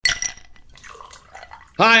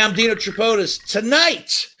Hi, I'm Dino Tripodis.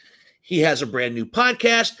 Tonight, he has a brand new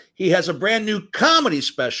podcast. He has a brand new comedy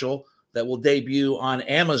special that will debut on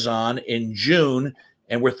Amazon in June.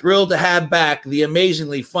 And we're thrilled to have back the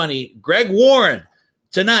amazingly funny Greg Warren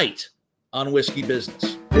tonight on Whiskey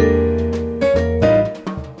Business.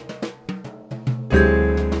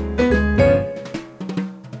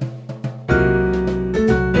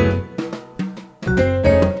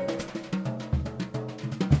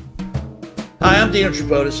 I'm Dino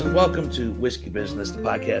Tripodis, and welcome to Whiskey Business, the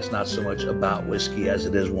podcast not so much about whiskey as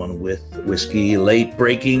it is one with whiskey. Late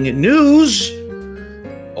breaking news: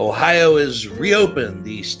 Ohio is reopened.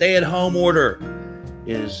 The stay-at-home order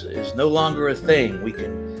is no longer a thing. We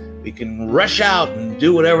can rush out and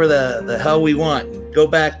do whatever the hell we want and go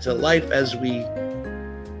back to life as we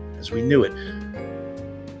knew it.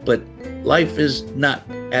 But life is not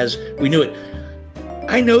as we knew it.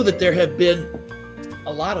 I know that there have been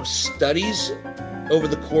a lot of studies over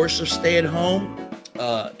the course of stay-at-home,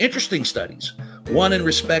 interesting studies. One in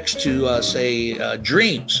respects to,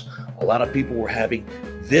 dreams. A lot of people were having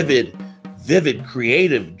vivid,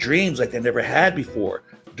 creative dreams like they never had before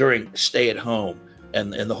during stay-at-home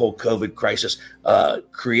and the whole COVID crisis.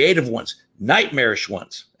 Creative ones, nightmarish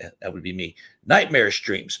ones. That would be me. Nightmarish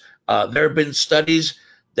dreams. There have been studies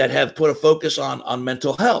that have put a focus on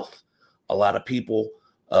mental health. A lot of people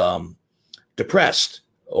depressed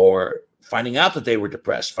or finding out that they were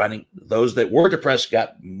depressed, finding those that were depressed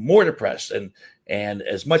got more depressed. And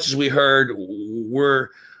as much as we heard, we're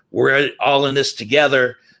all in this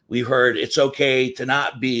together, we heard it's okay to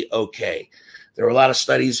not be okay. There are a lot of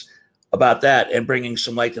studies about that and bringing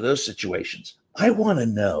some light to those situations. I want to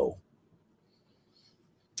know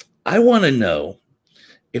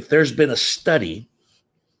if there's been a study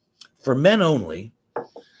for men only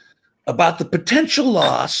about the potential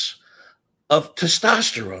loss of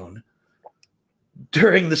testosterone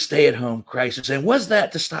during the stay-at-home crisis. And was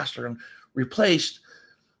that testosterone replaced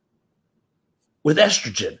with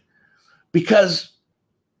estrogen? Because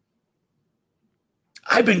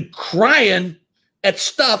I've been crying at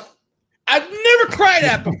stuff I've never cried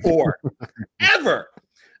at before, ever.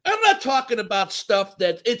 I'm not talking about stuff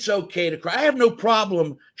that it's okay to cry. I have no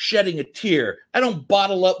problem shedding a tear. I don't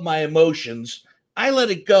bottle up my emotions. I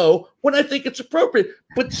let it go when I think it's appropriate.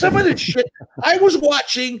 But some of the shit, I was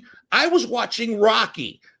watching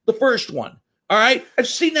Rocky, the first one. All right. I've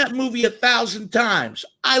seen that movie 1,000 times.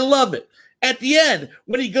 I love it. At the end,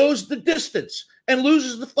 when he goes the distance and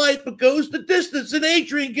loses the fight, but goes the distance, and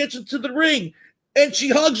Adrian gets into the ring and she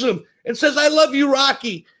hugs him and says, "I love you,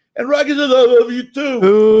 Rocky." And Rocky says, "I love you too."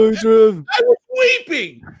 I was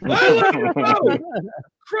weeping. I love you too.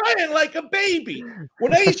 Crying like a baby.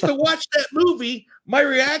 When I used to watch that movie, my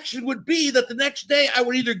reaction would be that the next day I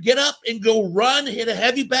would either get up and go run, hit a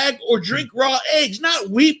heavy bag, or drink raw eggs, not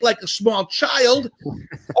weep like a small child.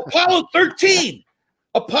 Apollo 13.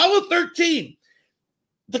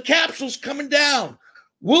 The capsule's coming down.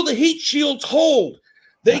 Will the heat shields hold?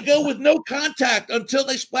 They go with no contact until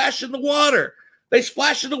they splash in the water. They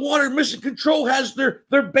splash in the water. Mission Control has their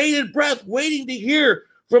bated breath waiting to hear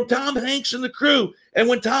from Tom Hanks and the crew. And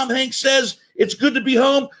when Tom Hanks says it's good to be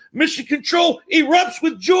home, Mission Control erupts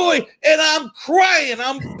with joy, and I'm crying.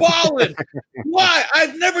 I'm bawling. Why?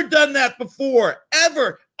 I've never done that before,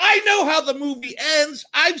 ever. I know how the movie ends.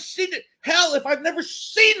 I've seen it. Hell, if I've never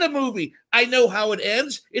seen the movie, I know how it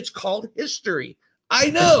ends. It's called history.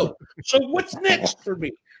 I know. So what's next for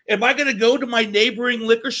me? Am I going to go to my neighboring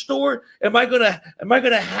liquor store? Am I going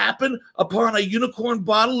to happen upon a unicorn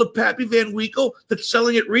bottle of Pappy Van Winkle that's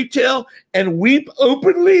selling at retail and weep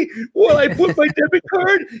openly while I put my debit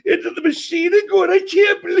card into the machine and going, I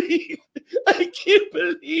can't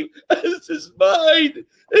believe this is mine.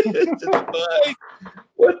 This is mine.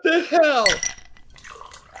 What the hell?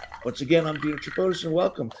 Once again, I'm Dino Tripodis, and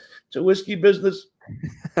welcome to Whiskey Business.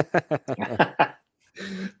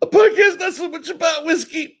 A podcast not so much about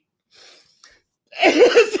whiskey as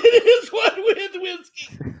it is one with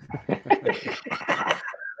whiskey.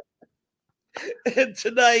 And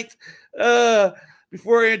tonight,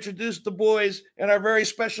 before I introduce the boys and our very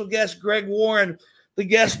special guest, Greg Warren, the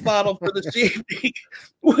guest bottle for this evening,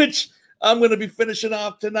 which I'm going to be finishing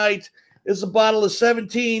off tonight, is a bottle of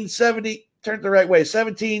 1770, turn it the right way,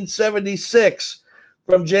 1776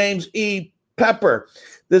 from James E. Pepper.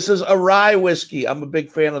 This is a rye whiskey. I'm a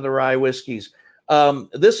big fan of the rye whiskeys.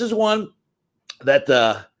 This is one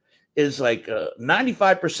that is like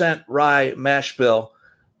 95% rye mash bill.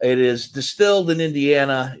 It is distilled in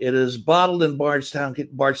Indiana. It is bottled in Bardstown,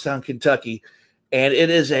 Kentucky, and it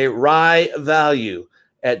is a rye value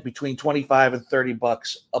at between $25 and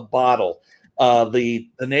 $30 a bottle. The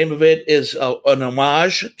name of it is an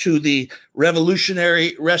homage to the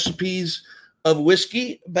revolutionary recipes of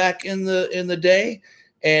whiskey back in the day,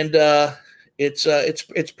 and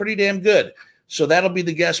it's pretty damn good. So that'll be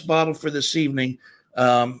the guest bottle for this evening.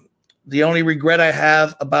 The only regret I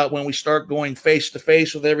have about when we start going face to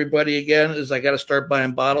face with everybody again is I got to start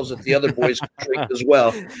buying bottles that the other boys can drink as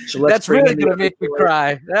well. So that's really going to make me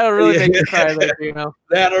cry. That'll really make me cry,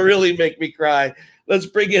 That'll really make me cry. Let's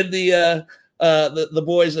bring in the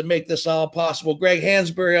boys that make this all possible. Greg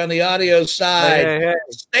Hansberry on the audio side. Hey.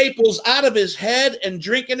 Staples out of his head and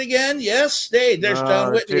drinking again. Yes, there's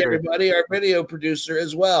John Whitney, everybody, our video producer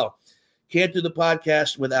as well. Can't do the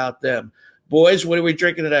podcast without them. Boys, what are we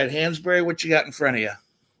drinking tonight? Hansberry, what you got in front of you?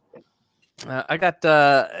 I got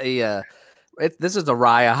this is a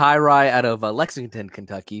high rye out of Lexington,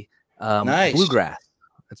 Kentucky. Nice. Bluegrass.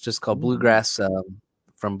 It's just called Bluegrass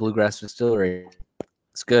from Bluegrass Distillery.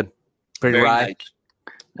 It's good. Pretty Very rye. nice.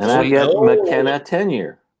 And I've got McKenna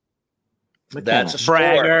 10-year. That's a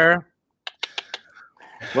bragger.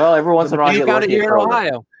 Well, every once in a while I get got it lucky here in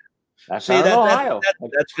Ohio. That's going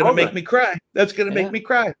to make me cry. That's going to make me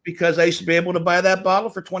cry because I used to be able to buy that bottle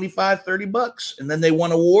for $25-$30, and then they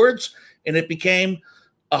won awards, and it became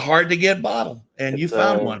a hard to get bottle. And you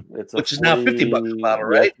found one, which is now $50 a bottle,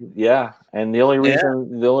 right? Yeah. And the only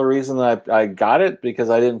reason that I got it because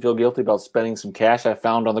I didn't feel guilty about spending some cash I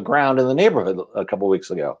found on the ground in the neighborhood a couple weeks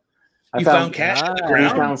ago. I found cash on the ground.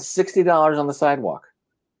 I found $60 on the sidewalk.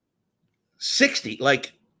 60,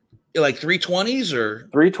 like 320s or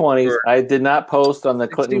 320s. I did not post on the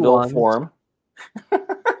Clintonville forum.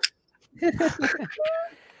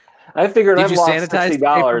 I figured I've lost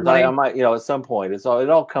 $60. I might, at some point. It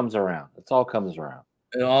all comes around. It all comes around.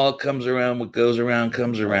 It all comes around. What goes around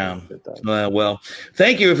comes around. Well,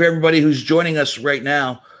 thank you for everybody who's joining us right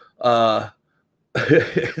now.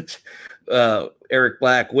 Eric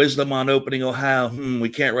Black, wisdom on opening Ohio. We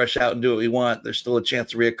can't rush out and do what we want. There's still a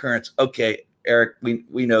chance of reoccurrence. Okay, Eric,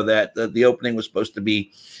 we know that the opening was supposed to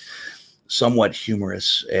be somewhat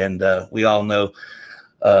humorous, and we all know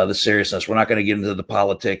the seriousness. We're not going to get into the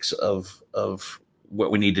politics of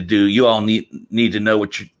what we need to do. You all need to know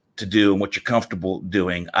what you to do and what you're comfortable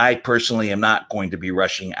doing. I personally am not going to be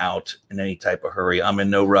rushing out in any type of hurry. I'm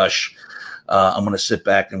in no rush. I'm going to sit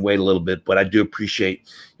back and wait a little bit, but I do appreciate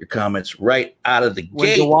your comments right out of the gate.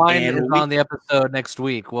 When DeWine is on the episode next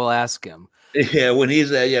week, we'll ask him. Yeah, when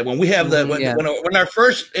he's when we have when our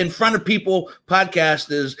first in front of people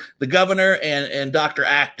podcast is the governor and Dr.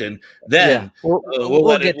 Acton, then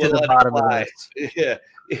we'll get to the bottom of this. Yeah,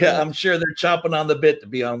 I'm sure they're chomping on the bit to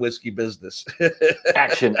be on Whiskey Business.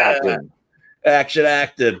 Action Acton.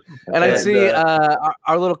 And I see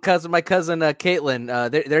our little cousin, my cousin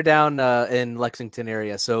Caitlin. They're down in Lexington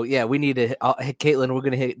area. So yeah, we need to. Hey, Caitlin, we're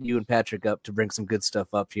gonna hit you and Patrick up to bring some good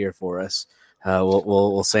stuff up here for us.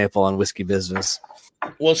 We'll sample on Whiskey Business.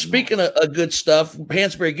 Well, speaking of good stuff,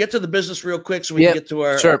 Hansberry, get to the business real quick so we can get to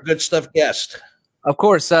our good stuff guest. Of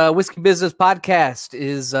course, Whiskey Business Podcast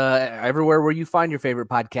is everywhere where you find your favorite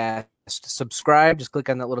podcast. Subscribe. Just click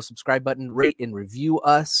on that little subscribe button. Rate and review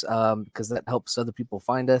us because that helps other people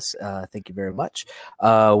find us. Thank you very much.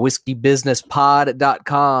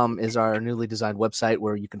 WhiskeyBusinessPod.com is our newly designed website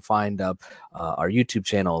where you can find our YouTube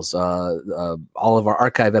channels, all of our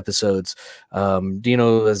archive episodes,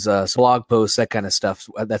 Dino's blog posts, that kind of stuff.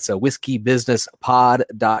 That's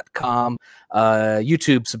WhiskeyBusinessPod.com.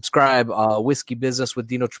 YouTube, subscribe. Whiskey Business with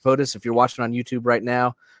Dino Tripodis. If you're watching on YouTube right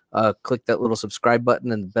now, click that little subscribe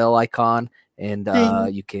button and the bell icon, and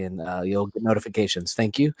you'll get notifications.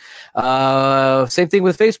 Thank you. Same thing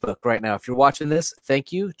with Facebook right now. If you're watching this,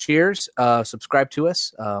 thank you. Cheers. Subscribe to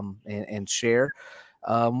us and share.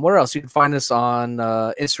 Where else? You can find us on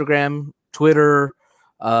Instagram, Twitter,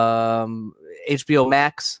 HBO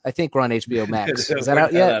Max. I think we're on HBO Max. Is that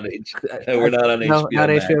out yet? We're not on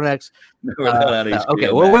HBO Max. We're not on HBO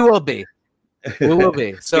okay, well, we will be. We will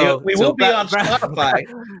be. So we will be on Spotify.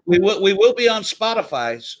 we will be on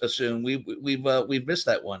Spotify soon. We've missed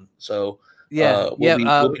that one. So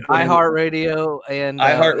iHeartRadio and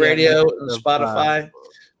Spotify.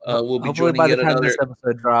 We'll be hopefully by the time this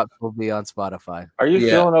episode drops, we'll be on Spotify. Are you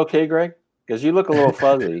feeling okay, Greg? Because you look a little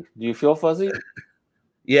fuzzy. Do you feel fuzzy?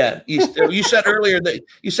 Yeah, you said earlier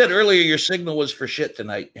your signal was for shit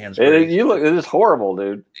tonight, Hansberry. It is horrible,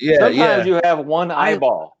 dude. Yeah, sometimes you have one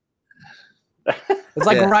eyeball. It's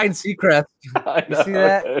like Ryan Seacrest. You see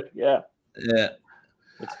that? Yeah.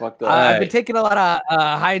 It's fucked up. I've been taking a lot of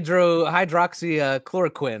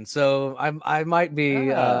hydroxychloroquine, so I might be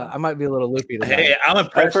a little loopy tonight. Hey, I'm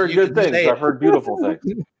impressed. I've heard good things. I've heard beautiful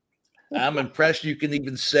things. I'm impressed you can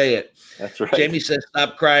even say it. That's right. Jamie says,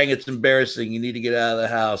 "Stop crying. It's embarrassing. You need to get out of the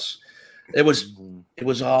house." It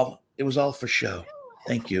was all for show.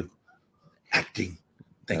 Thank you. Acting.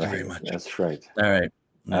 Thank you very much. That's right. All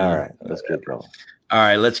right. Let's get going. All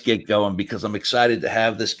right, let's get going because I'm excited to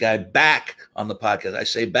have this guy back on the podcast. I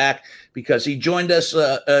say back because he joined us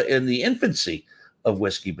in the infancy of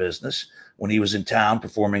Whiskey Business when he was in town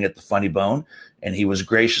performing at the Funny Bone, and he was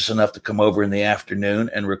gracious enough to come over in the afternoon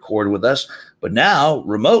and record with us. But now,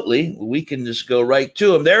 remotely, we can just go right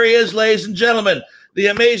to him. There he is, ladies and gentlemen, the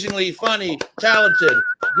amazingly funny, talented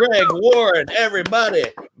Greg Warren. Everybody,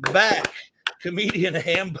 back. Comedian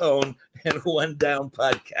Hambone and One Down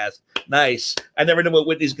podcast. Nice. I never know what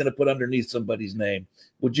Whitney's going to put underneath somebody's name.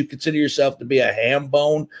 Would you consider yourself to be a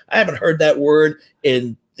hambone? I haven't heard that word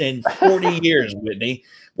in 40 years, Whitney.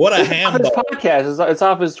 What a hambone. His podcast. It's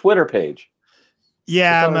off his Twitter page.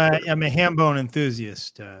 Yeah, I'm a hambone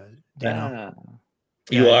enthusiast. Dino.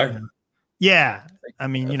 You are? Yeah. I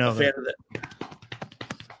mean, you know, fan of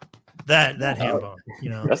that hambone, you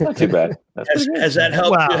know. That's not too bad. Has that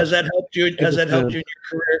helped? Wow. Has that helped you? Has that helped you in your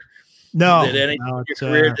career? No. Did any of your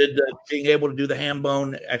career did being able to do the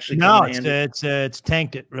hambone actually? No, it's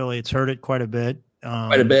tanked it really. It's hurt it quite a bit.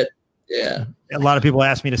 Quite a bit. Yeah. A lot of people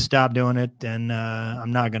ask me to stop doing it, and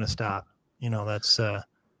I'm not going to stop. You know, that's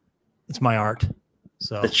it's my art.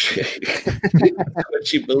 So that's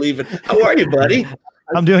what you believe in. How are you, buddy?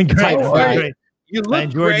 I'm doing great. How are you? You look I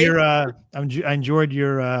enjoyed great. I enjoyed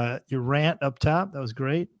your rant up top. That was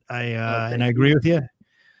great. And I agree with you.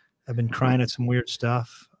 I've been crying at some weird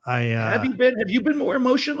stuff. Have you been more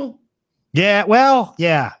emotional? Yeah, well,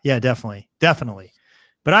 yeah, definitely.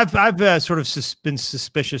 But I've sort of been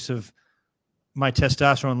suspicious of my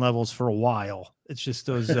testosterone levels for a while. It's just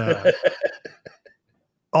those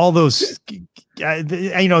all those I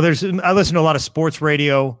listen to a lot of sports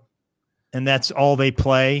radio, and that's all they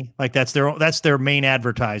play. Like that's their main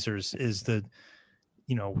advertisers is the,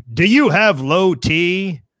 you know, do you have low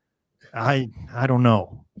T? I don't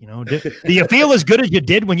know. You know, do you feel as good as you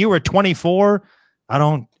did when you were 24? I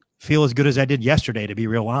don't feel as good as I did yesterday, to be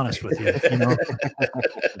real honest with you. You know,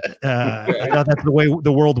 that's the way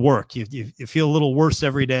the world works. You feel a little worse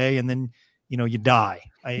every day, and then you know you die.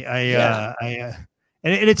 And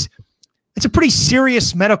it's a pretty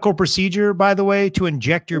serious medical procedure, by the way, to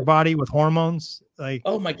inject your body with hormones. Like,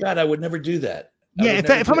 oh my God, I would never do that.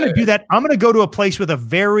 If I'm going to do that, I'm going to go to a place with a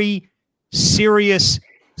very serious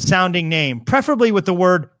sounding name, preferably with the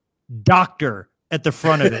word doctor at the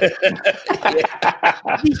front of it.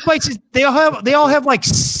 These places, they all have like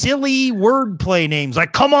silly wordplay names,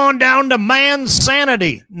 like "Come on down to Man's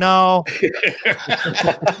Sanity." No,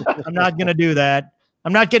 I'm not going to do that.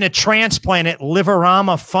 I'm not going to transplant it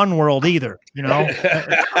Liverama Fun World either. You know,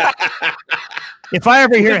 if I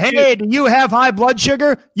ever hear, "Hey, do you have high blood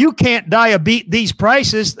sugar? You can't beat these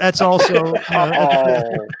prices." That's also.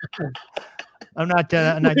 I'm not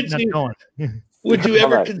going. Would you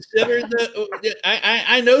ever consider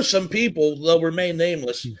I know some people, they'll remain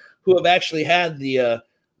nameless, who have actually had the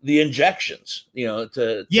injections. You know,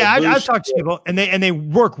 I've talked to people, and they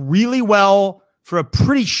work really well for a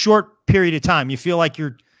pretty short period of time. You feel like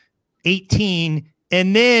you're 18,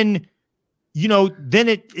 and then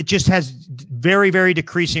it just has very, very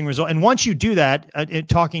decreasing result. And once you do that, in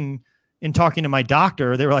talking to my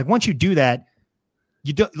doctor, they were like, once you do that,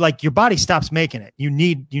 you do, like, your body stops making it. You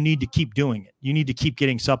need to keep doing it. You need to keep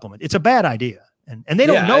getting supplement. It's a bad idea. And they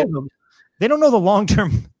don't know them. They don't know the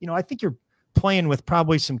long-term, you know, I think you're playing with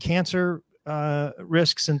probably some cancer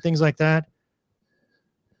risks and things like that.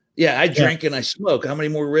 Yeah, I drink and I smoke. How many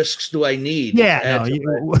more risks do I need? To add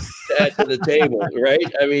to the table, right?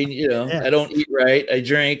 I mean, you know, I don't eat right. I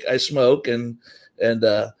drink, I smoke, and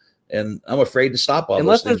I'm afraid to stop all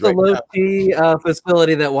unless those things. Unless there's a low T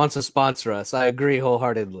facility that wants to sponsor us. I agree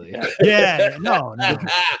wholeheartedly. Yeah, no.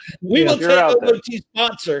 We will take a low T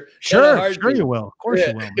sponsor. Sure you will. Of course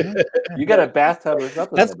you will. Man. You got a bathtub or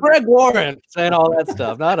something. That's Greg Warren saying all that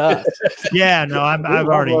stuff, not us. Yeah, no, I've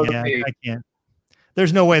already. Yeah, I can't.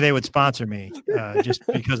 There's no way they would sponsor me just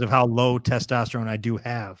because of how low testosterone I do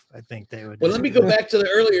have. I think they would. Well, let me go back to the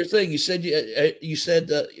earlier thing. You said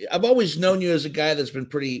I've always known you as a guy that's been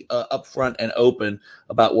pretty upfront and open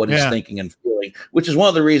about what he's thinking and feeling, which is one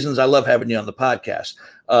of the reasons I love having you on the podcast.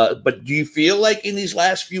 But do you feel like in these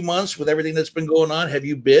last few months, with everything that's been going on, have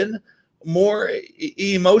you been more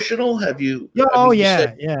emotional? Have you?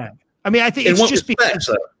 Yeah. I mean, I think it's just because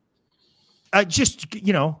just,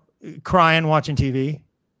 you know, crying watching TV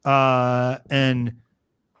and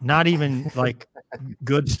not even like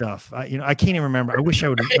good stuff. I can't even remember. I wish I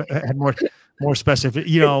would have had more specific,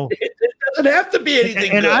 you know. It doesn't have to be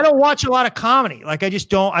anything. And good. I don't watch a lot of comedy. Like I just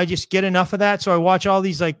get enough of that. So I watch all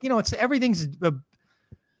these, like, everything's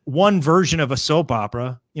one version of a soap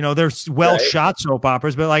opera. There's well shot soap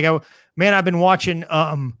operas, but like, I've been watching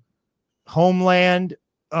Homeland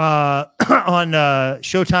on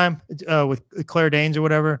Showtime with Claire Danes or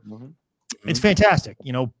whatever. Mm-hmm. It's fantastic,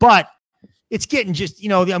 but it's getting just,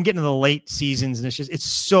 I'm getting to the late seasons and it's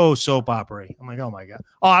so soap opera. I'm like, oh my God.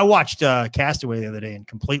 Oh, I watched Castaway the other day and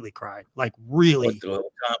completely cried. Like really.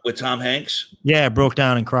 With Tom Hanks? Yeah, broke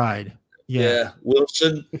down and cried. Yeah.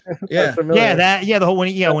 Wilson. Yeah. The whole when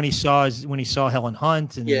he saw Helen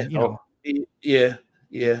Hunt and Yeah.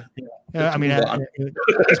 I mean,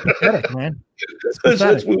 it's pathetic, man.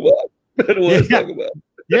 Let's move on. I don't want to talk about.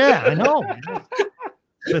 Yeah, I know.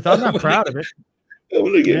 But I'm not proud of it. I'm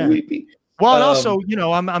gonna get weepy. Well, and also,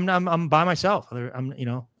 I'm by myself. I'm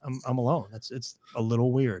alone. It's a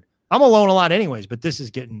little weird. I'm alone a lot, anyways. But this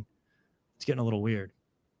is getting a little weird.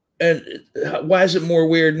 And why is it more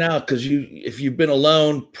weird now? Because if you've been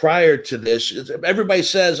alone prior to this, everybody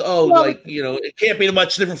says, it can't be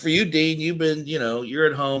much different for you, Dean. You've been, you're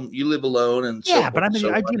at home, you live alone, and but I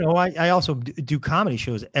mean, I also do comedy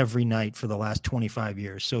shows every night for the last 25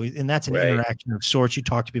 years. So, and that's an interaction of sorts. You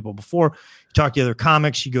talk to people before, you talk to other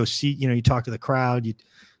comics, you go see, you talk to the crowd,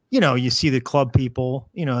 you see the club people.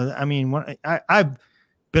 I mean, I've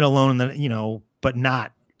been alone, but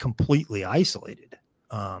not completely isolated.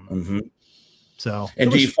 So,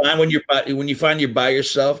 and do you find when you find you're by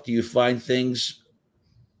yourself, do you find things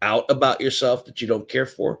out about yourself that you don't care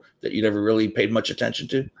for, that you never really paid much attention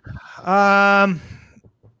to? I've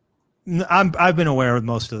been aware of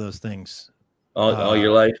most of those things all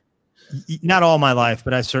your life. Not all my life,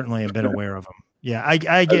 but I certainly have been aware of them. Yeah,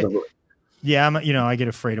 I get. Yeah, I get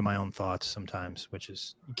afraid of my own thoughts sometimes, which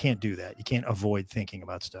is, you can't do that. You can't avoid thinking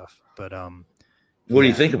about stuff. But what do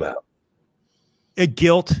you think about?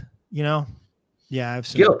 Guilt, Yeah, I have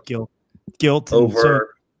some guilt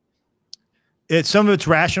over. Some of it's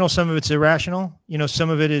rational, some of it's irrational. Some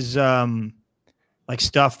of it is like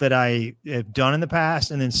stuff that I have done in the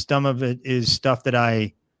past, and then some of it is stuff that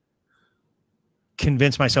I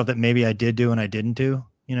convince myself that maybe I did do and I didn't do.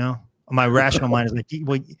 My rational mind is like,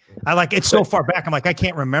 well, I like it's so far back. I'm like, I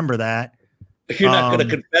can't remember that. You're not going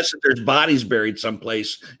to confess that there's bodies buried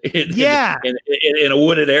someplace in a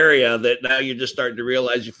wooded area that now you're just starting to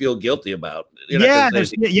realize you feel guilty about.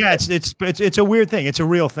 It's a weird thing. It's a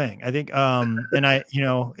real thing, I think. And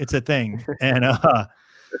it's a thing, and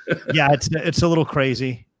it's a little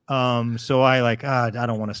crazy. So I I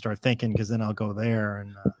don't want to start thinking, because then I'll go there,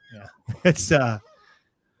 and it's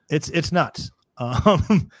nuts.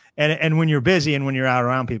 And when you're busy and when you're out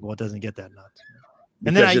around people, it doesn't get that nuts.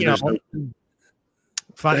 And then I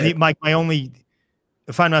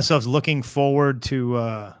find myself looking forward to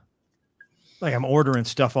I'm ordering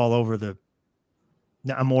stuff all over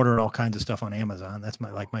I'm ordering all kinds of stuff on Amazon. That's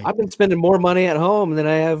my I've been spending more money at home than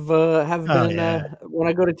I have been when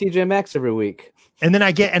I go to TJ Maxx every week. And then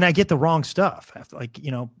I get the wrong stuff.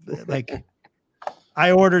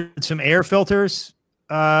 I ordered some air filters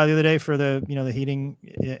the other day for the heating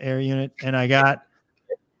air unit, and I got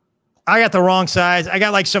the wrong size. I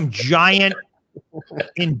got some giant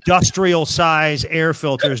industrial size air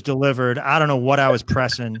filters delivered. I don't know what I was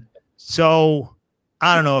pressing. So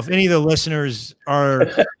I don't know if any of the listeners are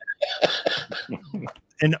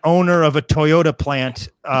an owner of a Toyota plant.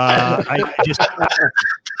 I just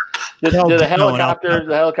did the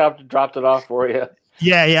helicopter dropped it off for you?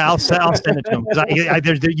 Yeah. I'll send it to them, because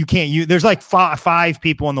you can't use. There's like five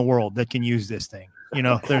people in the world that can use this thing.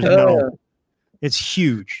 There's it's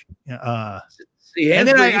huge. And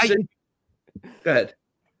then Go ahead.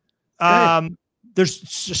 There's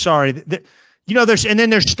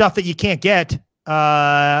stuff that you can't get.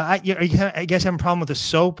 I guess I have a problem with the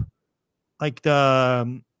soap, like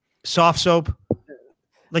the soft soap.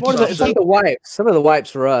 It's like the wipes. Some of the wipes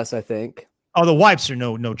for us, I think. Oh, the wipes are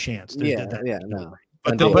no chance. No.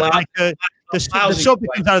 But the soap that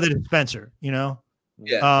comes out of the dispenser,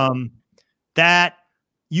 that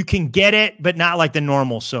you can get it, but not like the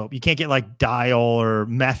normal soap. You can't get like Dial or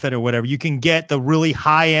Method or whatever. You can get the really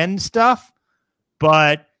high end stuff,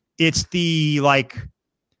 but it's the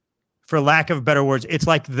for lack of better words, it's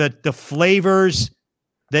like the flavors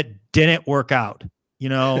that didn't work out.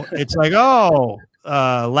 It's like,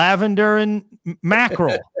 lavender and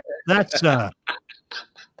mackerel. That's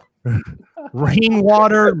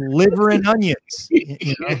rainwater, liver, and onions.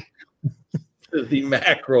 The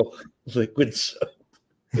mackerel liquid soap.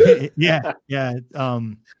 Yeah.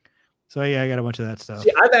 So I got a bunch of that stuff.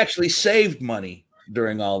 See, I've actually saved money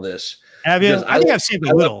during all this. Have you? I think I've saved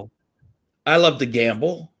a little. I love to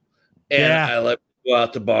gamble, And I love to go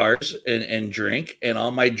out to bars and drink. And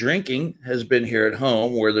all my drinking has been here at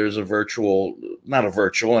home, where there's an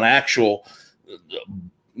actual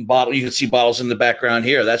bottle. You can see bottles in the background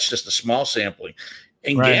here. That's just a small sampling.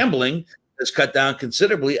 And gambling has cut down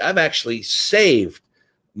considerably. I've actually saved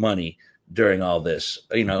money during all this.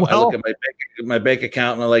 I look at my bank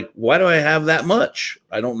account and I'm like, why do I have that much?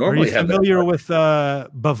 I don't normally have that. Are you familiar with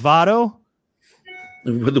Bovado?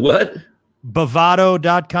 With what?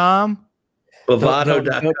 Bovado.com.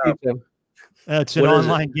 Bovado.com. It's an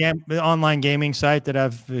online gaming site that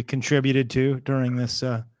I've contributed to during this.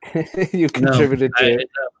 You contributed to it.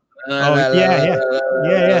 Yeah.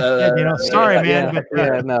 Sorry, man.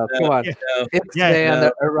 No, come on. It's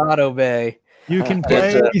Dan Arado Bay. You can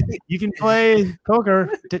play. You can play poker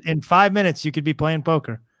in 5 minutes. You could be playing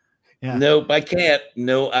poker. Yeah. Nope, I can't.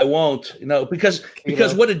 No, I won't. Because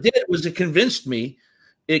what it did was it convinced me.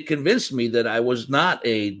 It convinced me that I was not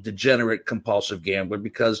a degenerate compulsive gambler,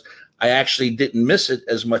 because I actually didn't miss it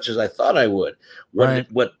as much as I thought I would. What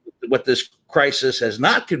this crisis has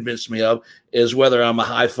not convinced me of is whether I'm a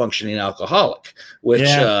high functioning alcoholic, which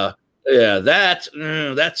that's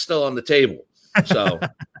still on the table. So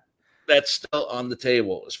that's still on the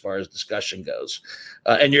table as far as discussion goes.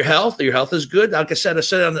 And your health is good. Like I said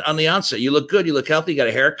on the onset, you look good. You look healthy. You got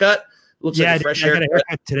a haircut. Looks like a fresh haircut. I got a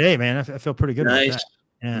haircut today, man. I feel pretty good. Nice. About that.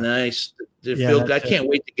 Yeah. Nice. I can't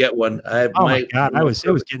wait to get one. My God, it was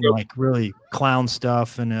getting like really clown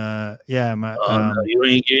stuff, and no, you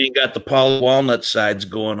ain't got the poly walnut sides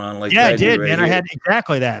going on like that. I did, man. Here. I had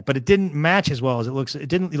exactly that, but it didn't match as well as it looks. It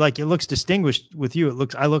didn't it looks distinguished with you.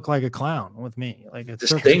 I look like a clown with me, like it's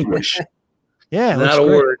distinguished. Yeah, not a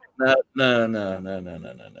word. No.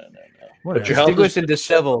 But your distinguished and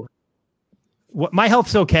disheveled. My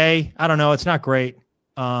health's okay. I don't know. It's not great.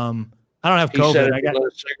 I don't have COVID.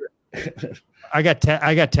 I got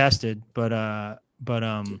tested, but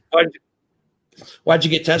why'd you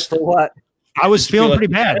get tested? For what? I was feeling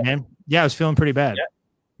pretty bad, man. Yeah, I was feeling pretty bad.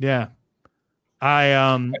 Yeah.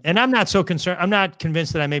 And I'm not so concerned. I'm not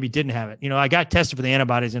convinced that I maybe didn't have it. I got tested for the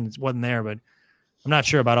antibodies and it wasn't there, but I'm not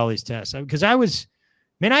sure about all these tests because I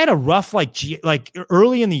had a rough, like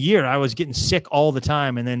early in the year, I was getting sick all the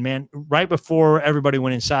time. And then, man, right before everybody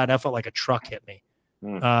went inside, I felt like a truck hit me.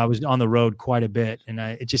 I was on the road quite a bit, and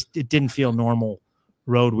it didn't feel normal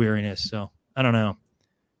road weariness. So I don't know.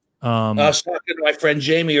 I was talking to my friend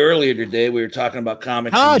Jamie earlier today. We were talking about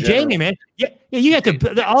comics. Oh, Jamie, man, yeah, you got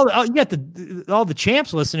all the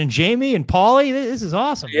champs listening. Jamie and Paulie, this is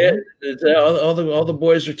awesome. Yeah, all the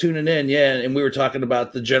boys are tuning in. Yeah, and we were talking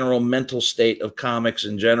about the general mental state of comics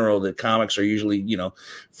in general. That comics are usually,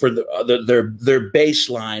 for their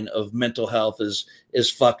baseline of mental health is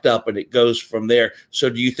fucked up, and it goes from there.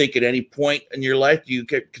 So, do you think at any point in your life do you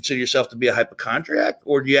consider yourself to be a hypochondriac,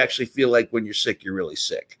 or do you actually feel like when you're sick, you're really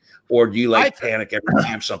sick? Or do you panic every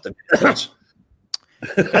time something happens?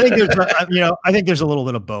 I think there's a little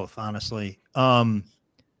bit of both, honestly. But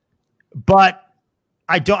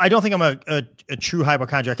I don't think I'm a true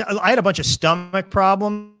hypochondriac. I had a bunch of stomach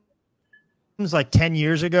problems like 10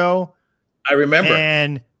 years ago. I remember.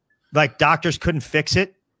 And like doctors couldn't fix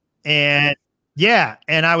it. And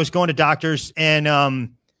I was going to doctors and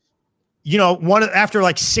after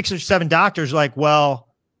like 6 or 7 doctors, like, well,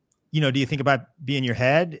 do you think about being your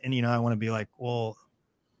head? And, I want to be like, well,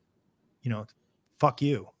 fuck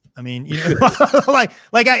you. I mean, it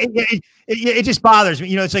just bothers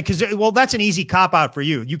me, it's like, that's an easy cop out for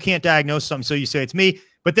you. You can't diagnose something. So you say it's me,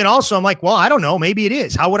 but then also I'm like, well, I don't know, maybe it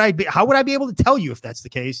is. How would I be able to tell you if that's the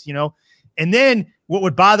case, And then what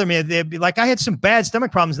would bother me, they'd be like, I had some bad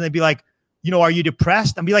stomach problems. And they'd be like, are you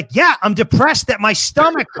depressed? I'd be like, yeah, I'm depressed that my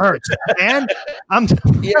stomach hurts, man. I'm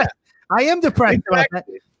depressed. Yeah. I am depressed about that.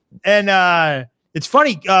 And it's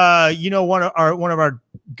funny, one of our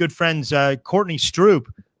good friends, Courtney Stroop,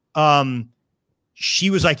 she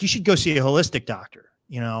was like, you should go see a holistic doctor,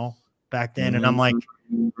 back then. And I'm like,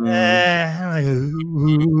 Yeah,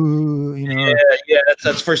 that's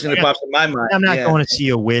the first thing that pops in my mind. I'm not going to see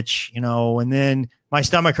a witch, and then my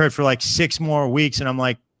stomach hurt for like 6 more weeks. And I'm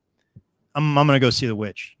like, I'm going to go see the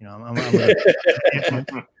witch, and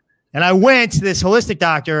I went to this holistic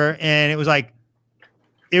doctor and it was like,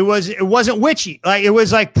 it wasn't witchy. Like, it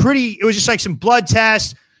was like it was just like some blood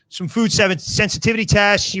tests, some food sensitivity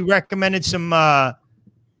tests. She recommended some, like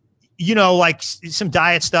some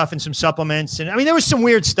diet stuff and some supplements. And I mean, there was some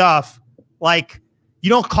weird stuff. Like, you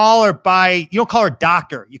don't call her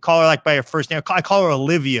doctor. You call her like by her first name. I call her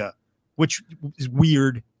Olivia, which is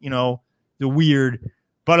weird, the weird.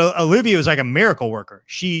 But Olivia was like a miracle worker.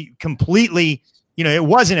 She completely, it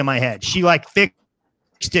wasn't in my head. She like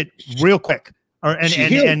fixed it real quick.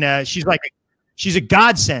 she's like, she's a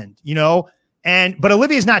godsend, you know. But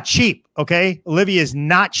Olivia's not cheap. Okay, Olivia is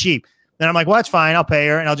not cheap. Then I'm like, well, that's fine. I'll pay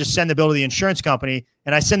her, and I'll just send the bill to the insurance company.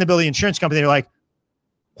 And I send the bill to the insurance company. They're like,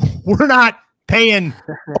 we're not paying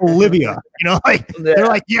Olivia. You know, like they're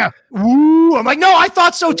like, yeah, woo. I'm like, no, I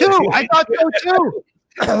thought so too. I thought so too.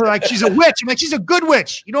 Like, she's a witch. I'm like, she's a good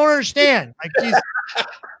witch. You don't understand. Like, she's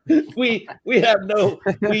we cannot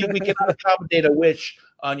accommodate a witch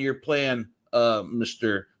on your plan,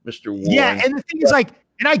 Mr. Warren. Yeah, and the thing is, like,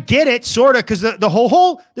 and I get it, sort of, because the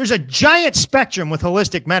whole there's a giant spectrum with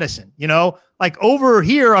holistic medicine. You know, like over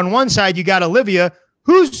here on one side, you got Olivia,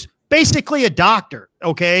 who's basically a doctor.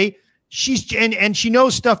 Okay, she's and she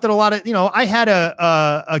knows stuff that a lot of, you know. I had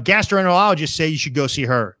a gastroenterologist say you should go see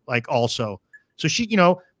her, like, also. So she, you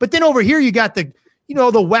know, but then over here you got the, you know,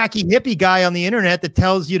 the wacky hippie guy on the internet that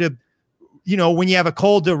tells you to, you know, when you have a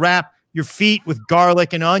cold, to wrap your feet with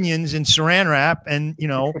garlic and onions and saran wrap. And, you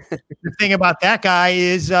know, the thing about that guy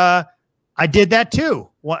is I did that too.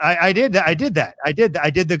 Well, I did that. I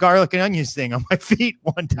did the garlic and onions thing on my feet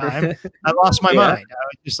one time. I lost my mind. I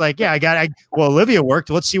was just like, yeah, well, Olivia worked.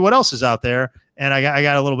 Let's see what else is out there. And I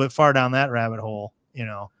got a little bit far down that rabbit hole, you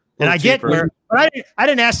know. And I get where, but I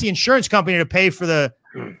didn't ask the insurance company to pay for the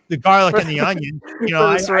garlic and the onion. You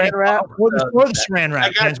know, the saran wrap. Or the saran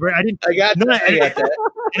wrap. I got that.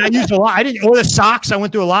 And I used a lot. Or the socks. I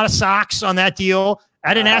went through a lot of socks on that deal.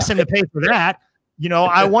 I didn't ask them to pay for that. You know,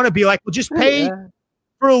 I want to be like, well, just pay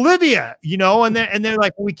for Olivia. You know, and they're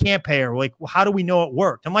like, well, we can't pay her. We're like, well, how do we know it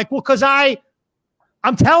worked? I'm like, well, because I'm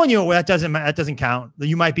telling you, that doesn't count.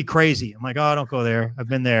 You might be crazy. I'm like, oh, don't go there. I've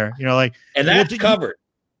been there. You know, like, and that's covered.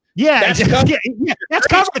 Yeah, that's covered. Yeah, that's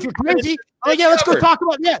covered if you're crazy. Like, yeah, let's go talk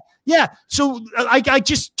about yeah. So I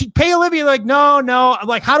just pay Olivia. Like, no. I'm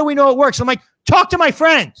like, how do we know it works? I'm like, talk to my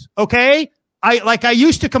friends, okay? I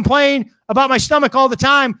used to complain about my stomach all the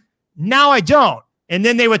time. Now I don't. And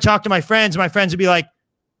then they would talk to my friends. And my friends would be like,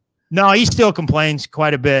 no, he still complains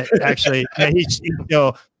quite a bit. Actually, he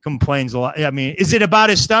still complains a lot. I mean, is it about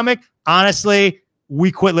his stomach? Honestly, we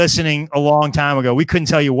quit listening a long time ago. We couldn't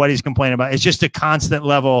tell you what he's complaining about. It's just a constant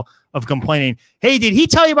level of complaining. Hey, did he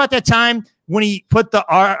tell you about that time when he put the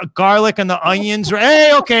garlic and the onions?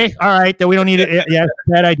 Hey, okay. All right. Then we don't need it. Yeah,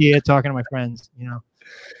 bad idea talking to my friends, you know.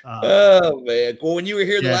 Oh, man. Well, when you were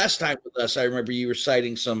here the last time with us, I remember you were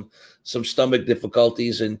citing some stomach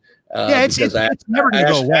difficulties. And it's never going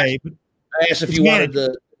to go away. I asked if you wanted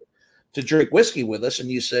to drink whiskey with us,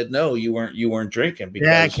 and you said no, you weren't drinking because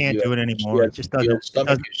I can't do it anymore. It just doesn't.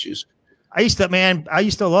 Stomach issues. I used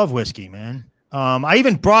to love whiskey, man. I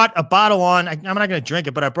even brought a bottle on. I'm not going to drink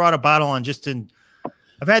it, but I brought a bottle on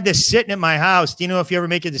I've had this sitting at my house. Do you know if you ever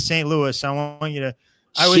make it to St. Louis? I want you to.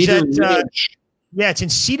 I was it's in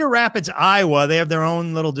Cedar Rapids, Iowa. They have their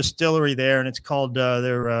own little distillery there, and it's called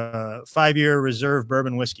their 5-year reserve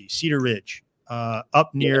bourbon whiskey, Cedar Ridge,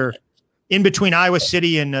 up near. In between Iowa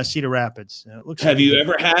City and Cedar Rapids. Have you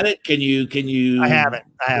ever had it? Can you? I haven't,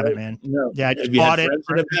 man. No. Yeah, I just bought it.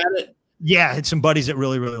 That have had it. Yeah, I had some buddies that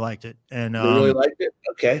really, really liked it, and they really liked it.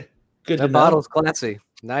 Okay, good. The bottle's classy,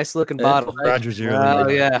 nice looking bottle. Rogers here.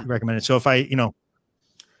 Recommend it. So if I,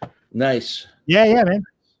 nice. Yeah, man.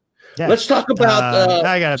 Yeah. Let's talk about.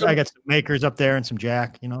 I got some makers up there and some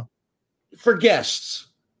Jack. You know, for guests.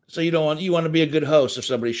 So you want to be a good host if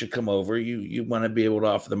somebody should come over. You want to be able to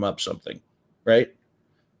offer them up something, right?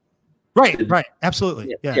 Right.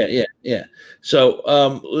 Absolutely. Yeah. So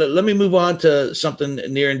let me move on to something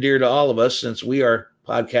near and dear to all of us, since we are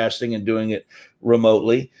podcasting and doing it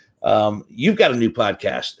remotely. You've got a new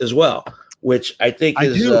podcast as well, which I think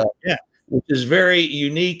which is very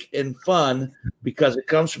unique and fun because it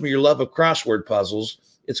comes from your love of crossword puzzles.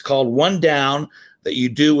 It's called One Down, that you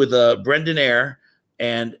do with Brendan Eyre.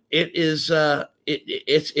 And it is I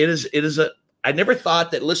never thought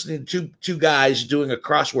that listening to two guys doing a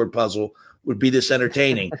crossword puzzle would be this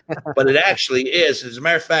entertaining, but it actually is. As a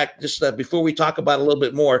matter of fact, just before we talk about it a little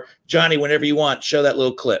bit more, Johnny, whenever you want, show that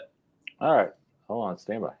little clip. All right. Hold on.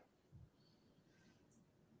 Stand by.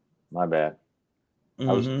 My bad. Mm-hmm.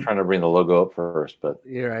 I was trying to bring the logo up first, but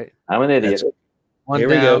you're right. I'm an idiot. Here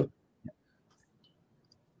we go.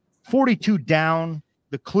 42 down.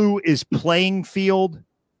 The clue is playing field.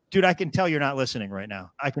 Dude, I can tell you're not listening right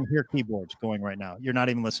now. I can hear keyboards going right now. You're not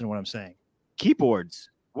even listening to what I'm saying. Keyboards.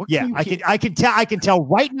 I can tell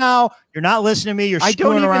right now you're not listening to me. You're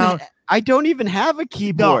screwing around. I don't even have a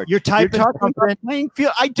keyboard. No, you're typing. You're talking about playing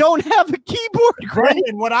field. I don't have a keyboard.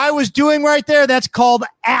 Brendan, what I was doing right there, that's called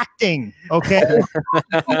acting. Okay.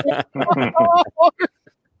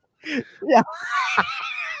 Yeah.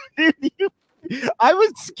 Dude, I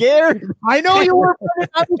was scared. I know you were.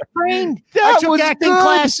 I was trained. I That took was acting good.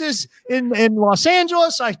 classes in Los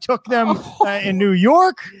Angeles. I took them in New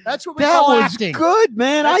York. That's what we That call was acting. good,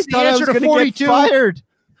 man. That's I the thought I answer was to going to 42. get fired.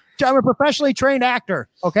 I'm a professionally trained actor.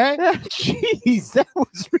 Okay. Jeez, that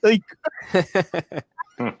was really good.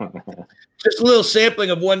 Just a little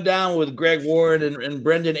sampling of One Down with Greg Warren and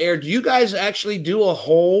Brendan Ayer. Do you guys actually do a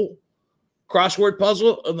whole crossword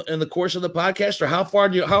puzzle in the course of the podcast, or how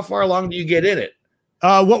far along do you get in it?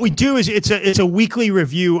 What we do is it's a weekly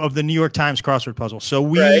review of the New York Times crossword puzzle. So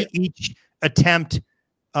we each attempt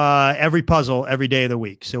every puzzle every day of the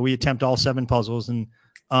week. So we attempt all 7 puzzles, and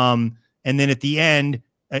then at the end,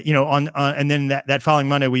 and then that following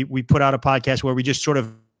Monday we put out a podcast where we just sort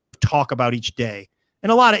of talk about each day.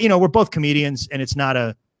 And a lot of, we're both comedians, and it's not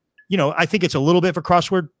I think it's a little bit for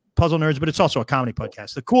crossword puzzle nerds, but it's also a comedy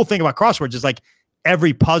podcast. The cool thing about crosswords is like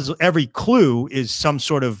every puzzle, every clue is some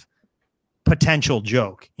sort of potential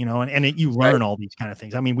joke, and you learn all these kind of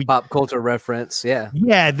things. I mean, pop culture reference. Yeah.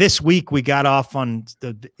 Yeah. This week we got off on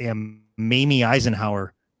the Mamie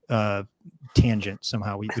Eisenhower tangent.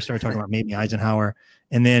 Somehow we started talking about Mamie Eisenhower,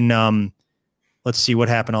 and then let's see what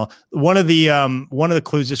happened. One of the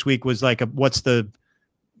clues this week was like, what's the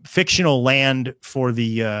fictional land for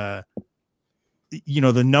the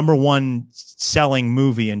the number 1 selling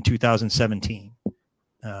movie in 2017,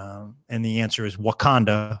 and the answer is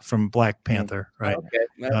Wakanda from Black Panther, right? Okay,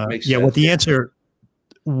 that makes sense. What the answer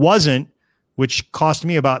wasn't, which cost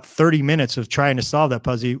me about 30 minutes of trying to solve that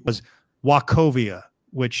puzzle, was Wachovia,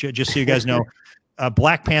 which just so you guys know,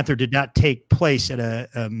 Black Panther did not take place at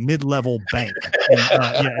a mid-level bank.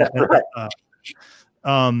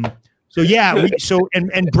 And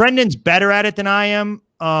Brendan's better at it than I am.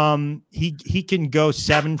 He can go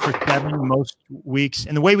 7 for 7 most weeks.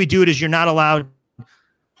 And the way we do it is you're not allowed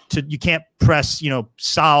to, you can't press,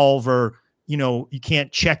 solve, or, you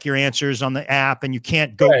can't check your answers on the app, and you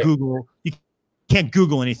can't go Google. You can't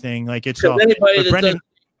Google anything. Like it's all. Anybody that Brendan, does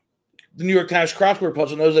the New York Times crossword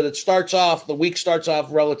puzzle knows that the week starts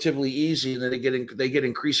off relatively easy, and then they get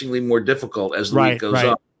increasingly more difficult as the week goes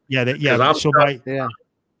on. Yeah.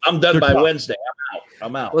 I'm done by tough. Wednesday.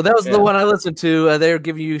 I'm out. Well, that was the one I listened to. They were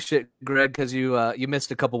giving you shit, Greg, because you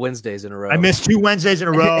missed a couple Wednesdays in a row. I missed 2 Wednesdays in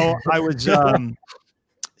a row. I was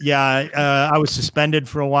I was suspended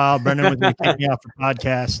for a while. Brendan was going to kick me off the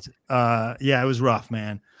podcast. It was rough,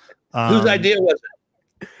 man. Whose idea was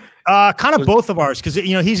it? Kind of both of ours, because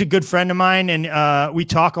he's a good friend of mine, and we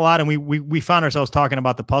talk a lot, and we found ourselves talking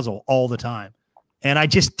about the puzzle all the time. And I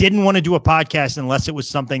just didn't want to do a podcast unless it was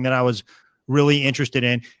something that I was really interested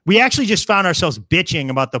in. We actually just found ourselves bitching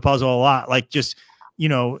about the puzzle a lot, like just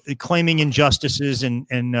claiming injustices, and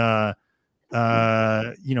we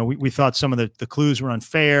thought some of the clues were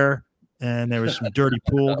unfair, and there was some dirty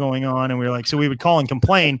pool going on, and we were like, so we would call and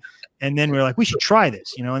complain, and then we were like, we should try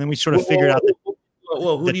this, and then we sort of figured out that.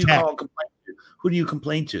 Well, who do you call and complain to? Who do you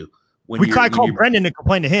complain to? I called Brendan to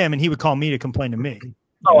complain to him, and he would call me to complain to me.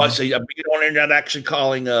 Oh, I see. You're not actually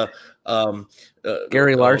calling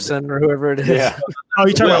Gary Larson or whoever it is. Yeah. Oh,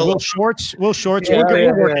 you're talking about Will Shortz? Will Shortz.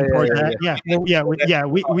 We're working towards that.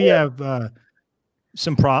 We have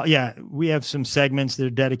we have some segments that are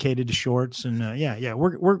dedicated to Shorts, and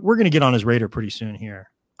we're going to get on his radar pretty soon here.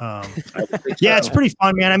 It's pretty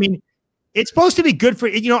fun, man. I mean, it's supposed to be good for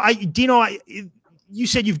Dino. You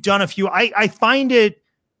said you've done a few. I find it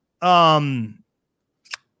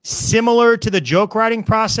similar to the joke writing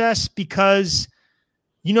process, because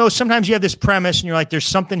sometimes you have this premise and you're like, there's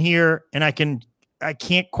something here, and I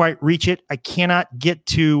can't quite reach it. I cannot get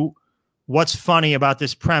to what's funny about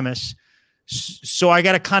this premise. So I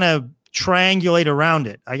got to kind of triangulate around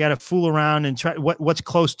it. I got to fool around and try what's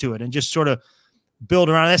close to it, and just sort of build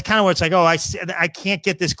around it. That's kind of what it's like. Oh, I can't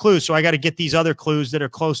get this clue, so I got to get these other clues that are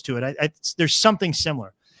close to it. There's something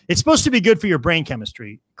similar. It's supposed to be good for your brain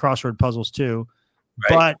chemistry, crossword puzzles too.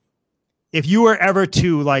 Right. But if you were ever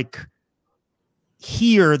to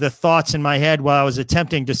hear the thoughts in my head while I was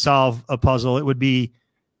attempting to solve a puzzle, it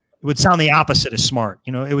would sound the opposite of smart.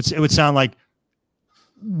 It would sound like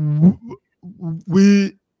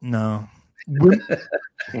no.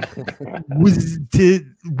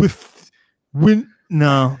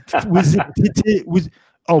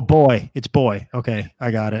 Oh boy, it's boy. Okay,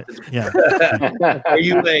 I got it. Yeah.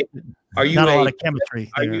 Are you not a lot of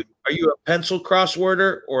chemistry? Are you a pencil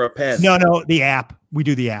crossworder or a pen? No, the app. We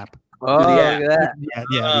do the app. Oh, the app. yeah.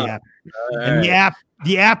 The app. And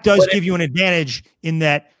the app does give you an advantage in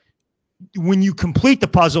that when you complete the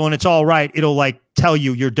puzzle and it's all right, it'll tell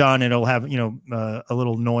you you're done. It'll have a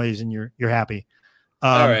little noise and you're happy.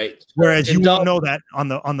 All right. Whereas you won't know that on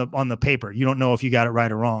the paper. You don't know if you got it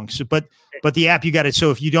right or wrong. So, but the app, you got it.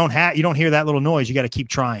 So if you don't hear that little noise, you got to keep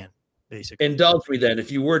trying. Basically, Indulge me then.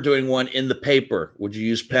 If you were doing one in the paper, would you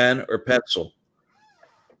use pen or pencil?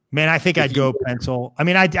 Man, I think I'd go pencil. I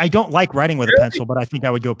mean, I don't like writing with a pencil, but I think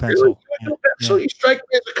I would go pencil. Really? So you strike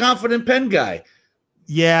me as a confident pen guy.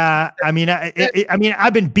 Yeah, I mean,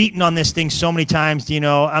 I've been beaten on this thing so many times.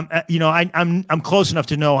 I'm close enough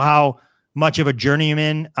to know how much of a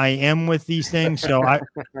journeyman I am with these things. So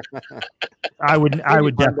I would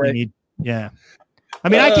definitely need. Yeah, I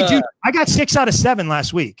mean, I got 6 out of 7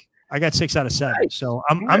 last week. I got 6 out of 7, nice. So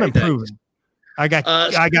I'm improving. Nice.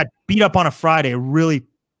 I got beat up on a Friday. Really,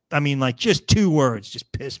 I mean, like just 2 words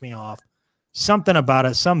just pissed me off. Something about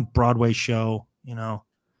it, some Broadway show,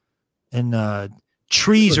 and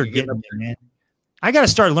trees are getting me, man. I got to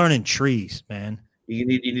start learning trees, man. You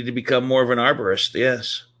need to become more of an arborist.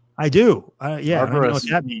 Yes, I do. Yeah, I don't know what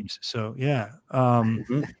that means. So yeah,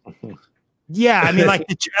 yeah. I mean,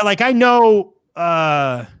 like I know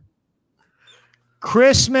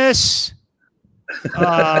Christmas,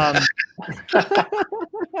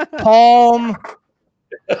 palm,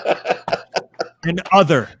 and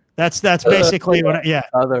other. That's basically what.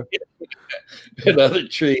 Other and other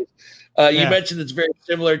trees. You mentioned it's very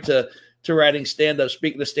similar to writing stand-up.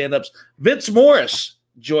 Speaking of stand-ups, Vince Morris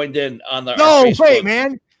joined in on the. No, wait,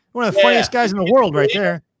 man! One of the funniest guys in the world, right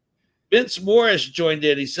there. Vince Morris joined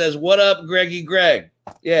in. He says, "What up, Greggy Greg?"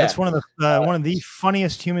 Yeah, that's one of the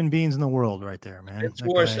funniest human beings in the world, right there, man. Vince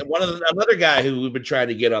Morris, another guy who we've been trying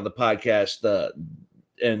to get on the podcast,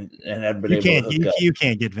 and haven't been able to hook up. You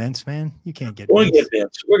can't get Vince, man. You can't get. We're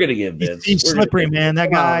gonna get Vince. He's slippery, man.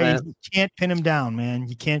 That guy, you can't pin him down, man.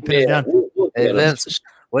 You can't pin him down. Hey, Vince,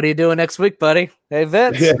 what are you doing next week, buddy? Hey,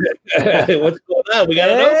 Vince. What's going on? We got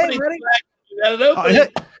an opening. We got an opening.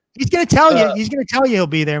 He's gonna tell you. He's gonna tell you he'll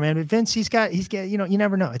be there, man. But Vince, he's got. You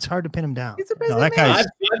never know. It's hard to pin him down. That guy. I've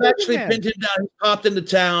actually pinned him down. He popped into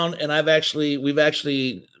town, and we've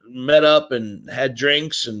actually met up and had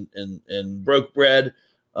drinks and broke bread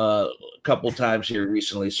a couple times here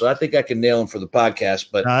recently. So I think I can nail him for the podcast.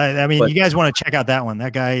 But you guys want to check out that one?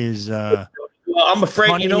 That guy is. Well, I'm afraid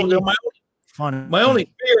funny, my only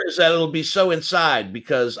fear is that it'll be so inside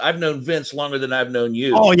because I've known Vince longer than I've known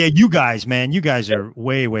you. Oh yeah, you guys, man, you guys are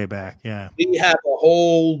way back. Yeah, we have a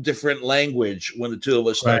whole different language when the two of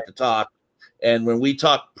us start to talk, and when we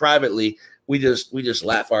talk privately, we just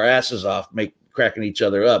laugh our asses off, cracking each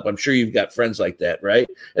other up. I'm sure you've got friends like that, right?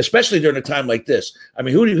 Especially during a time like this. I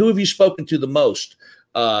mean, who have you spoken to the most?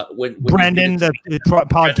 When Brendan, the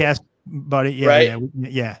podcast buddy, yeah, right?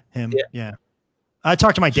 Him, yeah. I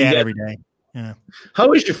talk to my dad every day. Yeah.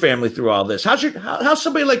 How is your family through all this? How's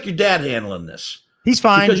somebody like your dad handling this? He's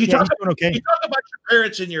fine. Because he's doing okay. You talk about your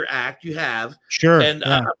parents in your act. You have sure, and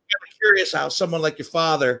I'm kind of curious how someone like your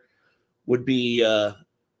father would be.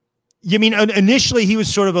 You mean initially he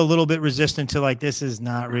was sort of a little bit resistant to like this is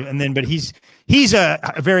not real, and then but he's a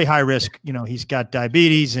very high risk. He's got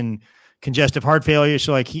diabetes and congestive heart failure,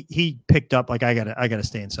 so like he picked up like I gotta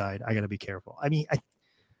stay inside. I gotta be careful. I mean,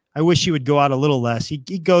 I wish he would go out a little less. He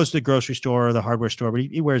goes to the grocery store or the hardware store, but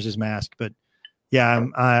he wears his mask. But yeah,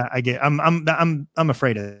 I'm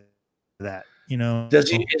afraid of that.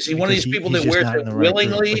 Is he one of these people that wears it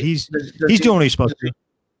willingly? He's doing what he's supposed to.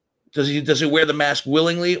 Does he wear the mask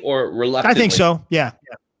willingly or reluctantly? I think so. Yeah.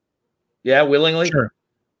 Yeah, willingly. Sure.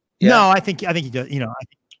 Yeah. No, I think he does.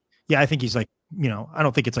 I think he's like, I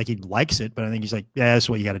don't think it's like he likes it, but I think he's like, yeah, that's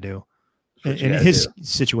what you got to do. In his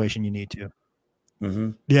situation, you need to.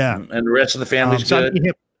 Mm-hmm. Yeah. And the rest of the family's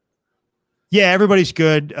good. Yeah, everybody's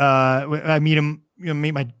good. I meet him,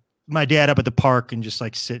 meet my dad up at the park and just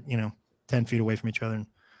like sit, 10 feet away from each other and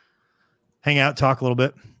hang out, talk a little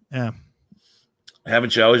bit. Yeah.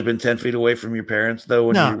 Haven't you always been 10 feet away from your parents, though,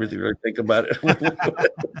 when you really think about it?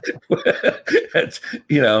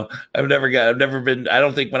 I've never been, I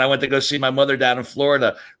don't think when I went to go see my mother down in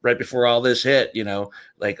Florida right before all this hit, you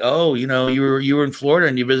were in Florida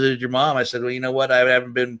and you visited your mom. I said, well, you know what? I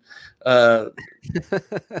haven't been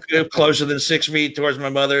closer than 6 feet towards my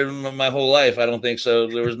mother in my whole life. I don't think so.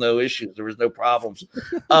 There was no issues. There was no problems.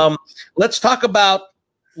 Let's talk about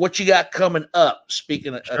what you got coming up.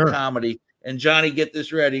 Speaking of comedy. And Johnny, get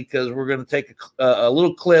this ready because we're going to take a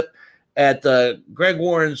little clip at Greg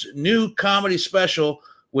Warren's new comedy special,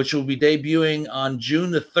 which will be debuting on June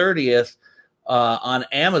the 30th on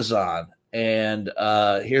Amazon. And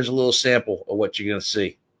here's a little sample of what you're going to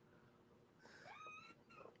see.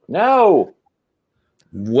 No.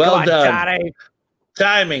 Well done. Johnny.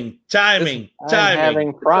 Timing. I'm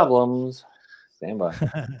having problems. Stand by.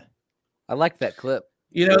 I like that clip.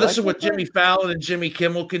 You know, this is what Jimmy Fallon and Jimmy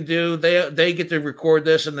Kimmel can do. They get to record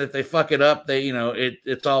this, and if they fuck it up,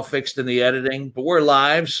 it's all fixed in the editing. But we're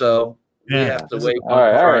live, so we have to wait. All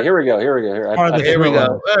right. Here we go. Here we go. Here we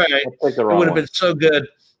go. All right. It would have been so good.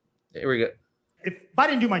 Here we go. If I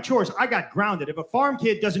didn't do my chores, I got grounded. If a farm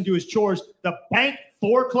kid doesn't do his chores, the bank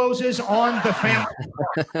forecloses on the family.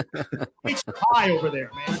 It's high over there,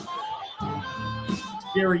 man. It's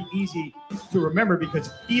very easy to remember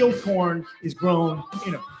because field corn is grown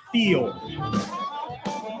in a field,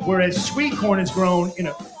 whereas sweet corn is grown in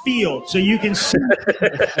a field. So you can see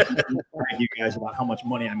you guys about how much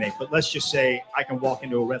money I make, but let's just say I can walk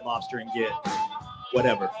into a Red Lobster and get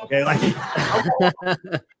whatever. Okay, like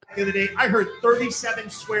the other day, I heard 37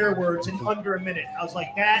 swear words in under a minute. I was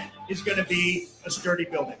like, that is going to be a sturdy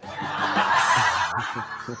building.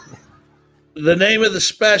 The name of the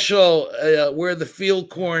special, Where the Field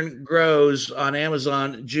Corn Grows, on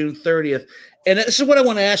Amazon, June 30th. And this is what I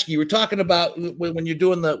want to ask you. You were talking about when you're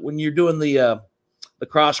doing the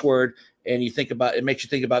crossword, and you think about it, makes you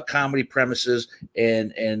think about comedy premises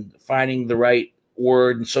and finding the right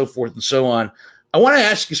word and so forth and so on. I want to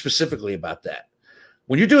ask you specifically about that.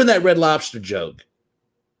 When you're doing that Red Lobster joke,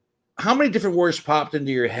 how many different words popped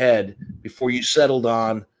into your head before you settled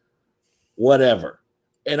on whatever?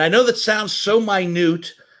 And I know that sounds so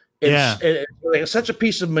minute, and like such a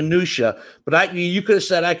piece of minutia. But you could have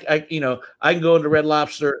said, I can go into Red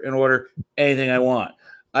Lobster and order anything I want.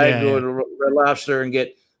 I can go into Red Lobster and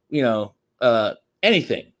get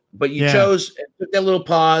anything. But you chose and took that little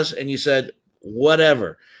pause, and you said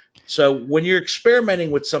whatever. So when you're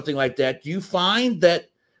experimenting with something like that, do you find that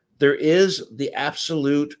there is the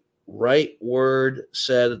absolute right word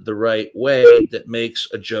said the right way that makes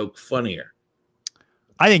a joke funnier?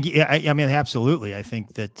 I think, I mean, absolutely. I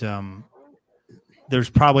think that there's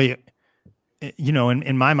probably,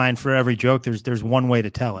 in my mind, for every joke, there's one way to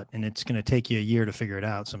tell it, and it's going to take you a year to figure it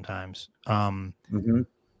out sometimes. And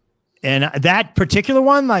that particular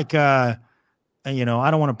one, like, I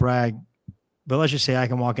don't want to brag, but let's just say I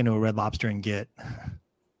can walk into a Red Lobster and get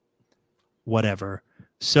whatever.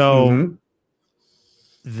 So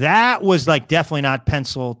that was like definitely not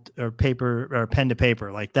pencil or paper or pen to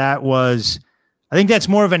paper. Like that was, I think that's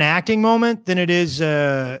more of an acting moment than it is,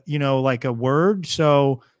 like a word.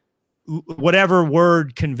 So whatever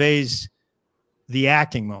word conveys the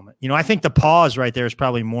acting moment. I think the pause right there is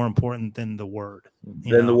probably more important than the word.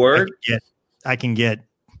 The word? I can get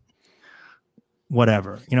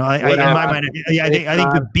whatever. In my mind, I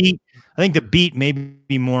think the beat. I think the beat may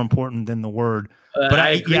be more important than the word. But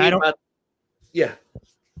I don't.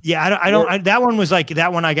 That one was like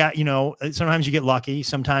that one. I got. Sometimes you get lucky.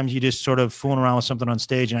 Sometimes you just sort of fooling around with something on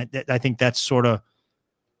stage, and I think that's sort of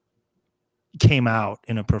came out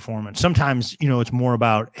in a performance. Sometimes it's more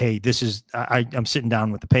about, hey, this is. I'm sitting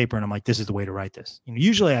down with the paper, and I'm like, this is the way to write this.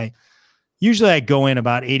 Usually I go in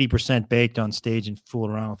about 80% baked on stage and fool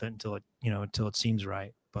around with it until it seems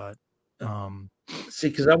right. But see,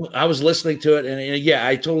 because I was listening to it, and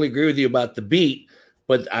I totally agree with you about the beat.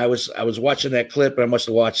 But I was watching that clip, and I must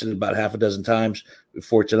have watched it about half a dozen times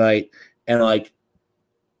before tonight, and like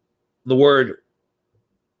the word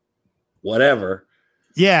whatever,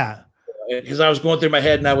 because I was going through my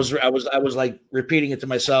head, and I was like repeating it to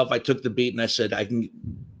myself. I took the beat and I said, I can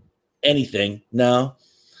anything, no.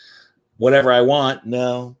 Whatever I want,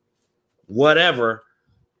 no. Whatever.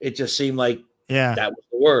 It just seemed like that was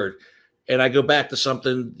the word. And I go back to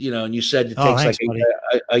something, and you said it takes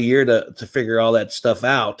a year to figure all that stuff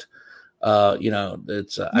out.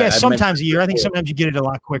 It's sometimes a year. I think sometimes you get it a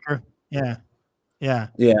lot quicker. Yeah.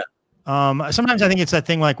 Sometimes I think it's that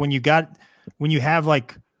thing like when you have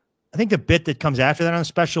like, I think the bit that comes after that on the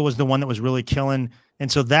special was the one that was really killing. And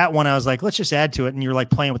so that one, I was like, let's just add to it. And you're like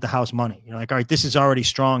playing with the house money. You're like, all right, this is already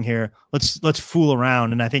strong here. Let's fool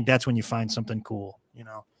around. And I think that's when you find something cool,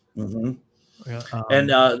 Mm-hmm. And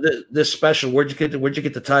this special, where'd you get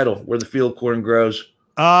the title? Where the Field Corn Grows?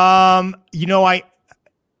 I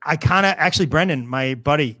kind of actually, Brendan, my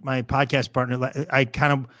buddy, my podcast partner,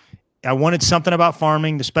 I wanted something about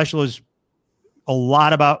farming. The special is a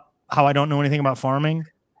lot about how I don't know anything about farming.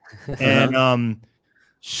 And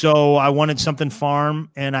so I wanted something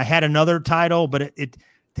farm, and I had another title, but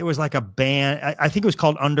there was like a band. I think it was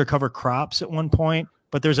called Undercover Crops at one point,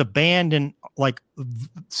 but there's a band in like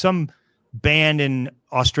some band in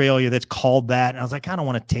Australia that's called that. And I was like, I don't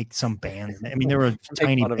want to take some band. I mean, they were a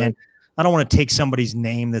tiny band. I don't want to take somebody's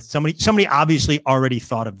name that somebody obviously already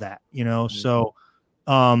thought of that, So,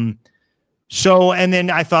 and then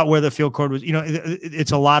I thought Where the Field Corn was,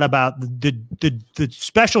 it's a lot about the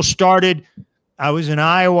special started. I was in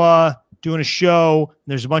Iowa doing a show.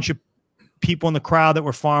 There's a bunch of people in the crowd that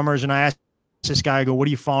were farmers, and I asked this guy, I go, "What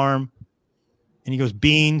do you farm?" And he goes,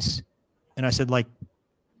 "Beans." And I said, like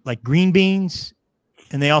green beans?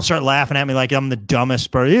 And they all start laughing at me like I'm the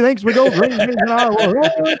dumbest person. He thinks we go green beans.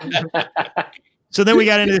 So then we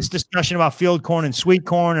got into this discussion about field corn and sweet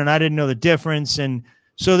corn, and I didn't know the difference. And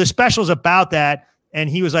so the special's about that. And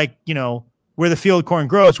he was like, where the field corn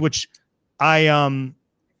grows, which I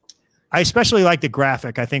especially like the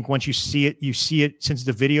graphic. I think once you see it since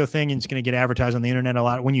the video thing, and it's going to get advertised on the internet a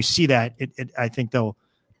lot. When you see that, I think they'll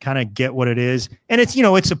kind of get what it is. And it's,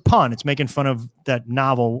 it's a pun. It's making fun of that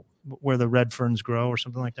novel Where the Red Ferns Grow or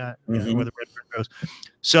something like that. Mm-hmm. Where the red fern grows.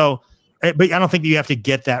 So, but I don't think you have to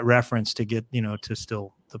get that reference to get, to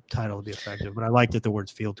still the title to be effective. But I like that the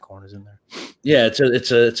words field corn is in there. Yeah,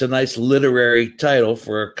 it's a nice literary title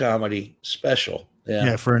for a comedy special.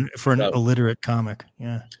 Yeah, for an illiterate comic.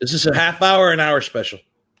 Yeah. Is this a half hour, an hour special?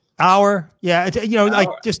 Hour. Yeah, it's, like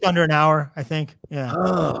just under an hour, I think. Yeah.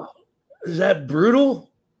 Oh, is that brutal?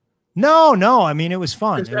 No. I mean, it was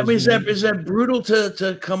fun. Is that brutal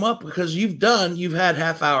to come up, because you've had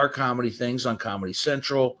half hour comedy things on Comedy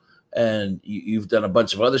Central, and you've done a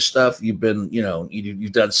bunch of other stuff. You've been,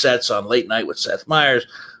 you've done sets on Late Night with Seth Meyers,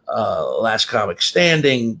 Last Comic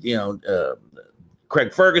Standing,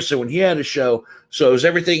 Craig Ferguson when he had a show. So is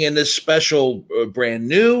everything in this special brand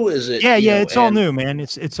new? Is it? Yeah, it's all new, man.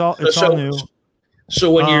 It's all new.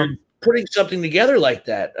 So when you're putting something together like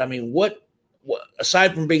that, I mean, what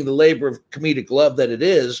aside from being the labor of comedic love that it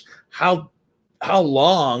is, how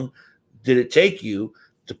long did it take you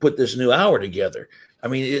to put this new hour together? I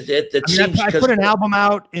mean, I put an album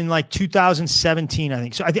out in like 2017, I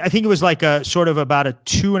think. So I think it was like a sort of about a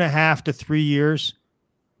 2.5 to 3 years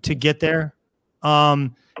to get there.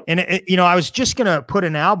 And I was just going to put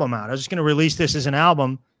an album out. I was just going to release this as an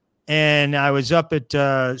album. And I was up at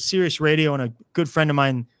Sirius Radio, and a good friend of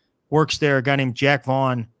mine works there, a guy named Jack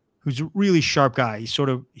Vaughn, who's a really sharp guy.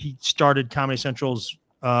 He started Comedy Central's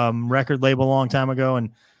record label a long time ago. And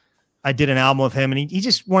I did an album with him, and he's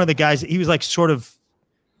just one of the guys. He was like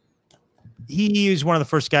he was one of the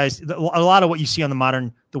first guys. A lot of what you see on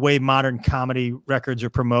the way modern comedy records are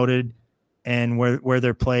promoted and where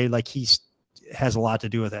they're played, like he has a lot to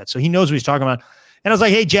do with that. So he knows what he's talking about. And I was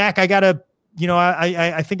like, "Hey, Jack, I gotta,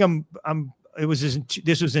 I think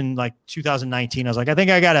this was in like 2019. I was like, I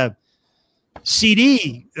think I got a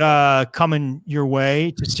CD coming your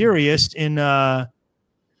way to Sirius in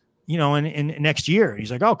in next year."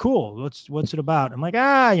 He's like, "Oh, cool. What's it about?" I'm like,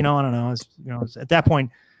 I don't know. At that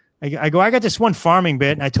point, I go, "I got this one farming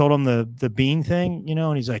bit," and I told him the bean thing,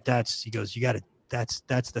 and he's like, that's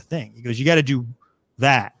the thing. He goes, "You got to do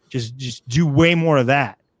that. Just do way more of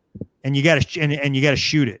that, and you got to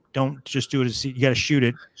shoot it. Don't just do it. You got to shoot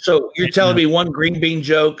it." So you're telling me one green bean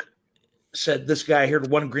joke said this guy heard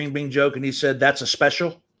one green bean joke and he said that's a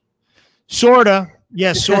special? Sorta.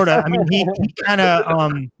 Yeah, sorta. I mean, he kind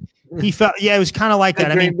of he felt, it was kind of like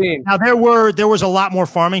that. I mean, now there was a lot more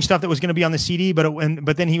farming stuff that was going to be on the CD,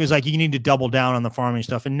 but then he was like, "You need to double down on the farming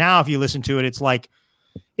stuff." And now if you listen to it,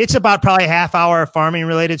 it's about probably a half hour of farming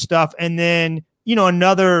related stuff, and then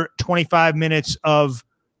another 25 minutes of,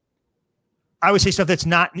 I would say, stuff that's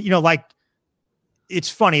not, like, it's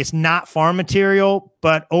funny. It's not farm material,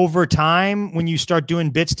 but over time, when you start doing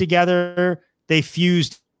bits together, they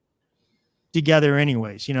fuse together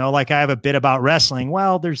anyways. Like I have a bit about wrestling.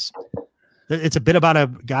 Well, it's a bit about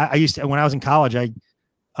a guy when I was in college, they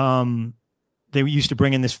used to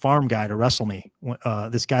bring in this farm guy to wrestle me.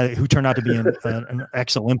 This guy who turned out to be an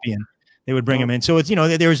ex-Olympian, they would bring him in. So it's,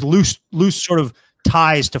 there's loose sort of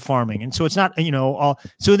ties to farming. And so it's not,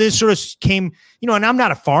 so this sort of came, and I'm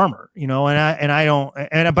not a farmer,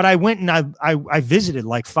 but I went and I visited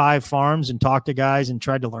like 5 farms and talked to guys and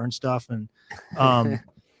tried to learn stuff. And,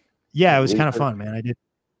 it was kind of fun, man.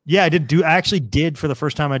 I actually did for the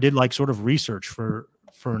first time. I did like sort of research for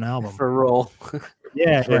an album. For a role.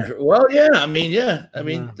 Well, yeah. I mean, I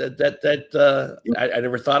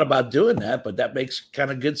never thought about doing that, but that makes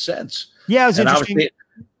kind of good sense. Yeah. It was interesting.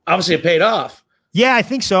 Obviously it paid off. Yeah, I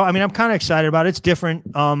think so. I mean, I'm kind of excited about it. It's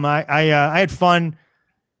different. I had fun.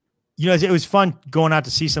 It was fun going out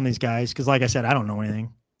to see some of these guys because, like I said, I don't know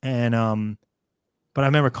anything. And but I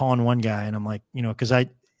remember calling one guy, and I'm like, because I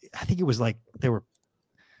think it was like they were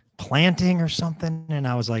planting or something, and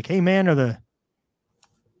I was like, "Hey, man,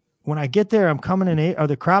 when I get there, I'm coming in. Are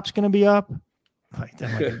the crops going to be up? Like,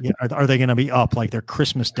 yeah, are they going to be up like their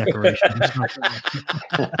Christmas decorations?"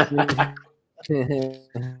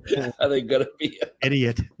 Are they gonna be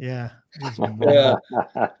idiot? Yeah. Yeah.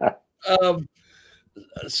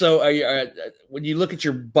 So when you look at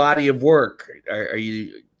your body of work, are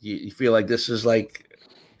you feel like this is like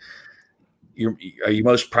are you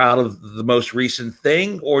most proud of the most recent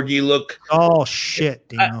thing, or do you look? Oh shit,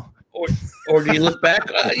 Dino. Or do you look back?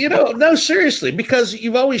 No, seriously, because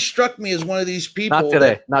you've always struck me as one of these people.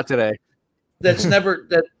 Not today. That's never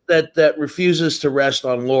that refuses to rest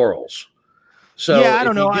on laurels. So yeah, I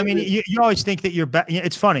don't know. I mean, you always think that you're back.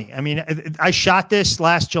 It's funny. I mean, I shot this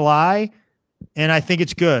last July, and I think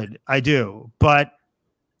it's good. I do, but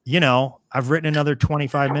I've written another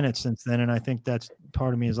 25 minutes since then, and I think that's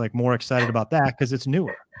part of me is like more excited about that because it's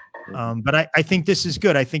newer. But I think this is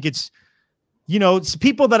good. I think it's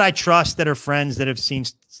people that I trust that are friends that have seen.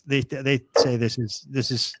 They say this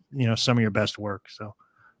is some of your best work. So,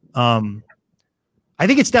 I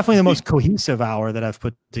think it's definitely the most cohesive hour that I've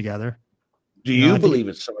put together. Do you believe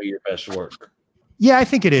it's some of your best work? Yeah, I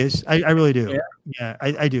think it is. I really do. Yeah,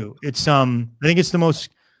 I do. It's I think it's the most,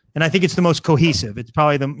 and I think it's the most cohesive. It's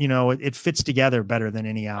probably it fits together better than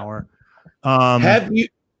any hour. Have you?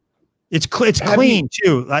 It's clean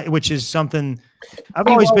too, which is something I've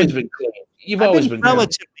always been clean. You've always been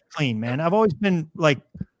relatively clean, man. I've always been like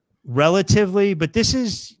relatively, but this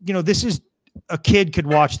is a kid could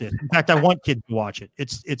watch this. In fact, I want kids to watch it.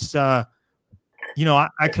 It's I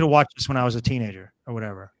could have watched this when I was a teenager or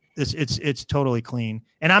whatever. It's totally clean.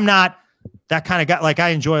 And I'm not that kind of guy. Like I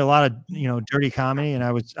enjoy a lot of, dirty comedy, and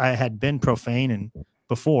I had been profane, and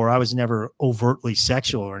before I was never overtly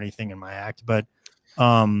sexual or anything in my act, but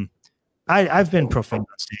I've been profane on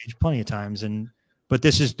stage plenty of times, but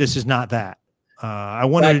this is not that. I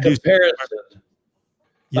wanted to do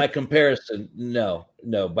by comparison, no.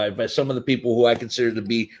 By some of the people who I consider to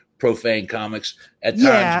be profane comics at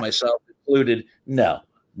times, myself included, no.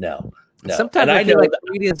 Sometimes I feel like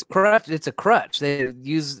comedians crutch. It's a crutch. They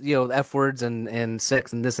use F words and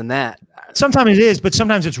sex and this and that. Sometimes it is, but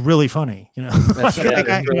sometimes it's really funny.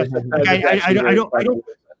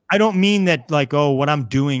 I don't mean that like, oh, what I'm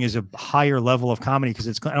doing is a higher level of comedy because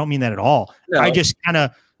I don't mean that at all. No. I just I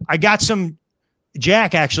got some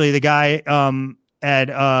Jack, actually, the guy at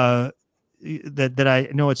that I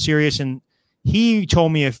know it's serious, and he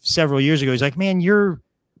told me several years ago, he's like, man, you're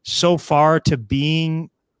so close to being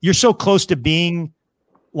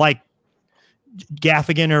like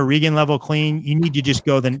Gaffigan or Regan level clean. You need to just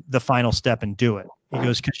go the final step and do it. He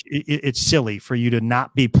goes, because it's silly for you to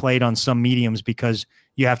not be played on some mediums because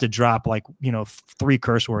you have to drop 3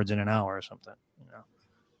 curse words in an hour or something.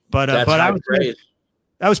 But I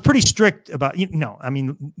was pretty strict about I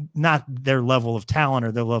mean, not their level of talent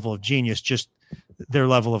or their level of genius, just their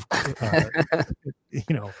level of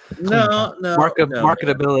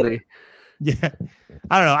marketability. Yeah,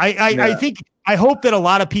 I don't know. I hope that a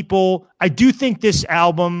lot of people. I do think this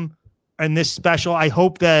album and this special. I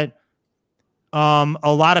hope that a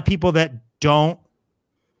lot of people that don't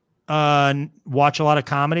watch a lot of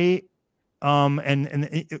comedy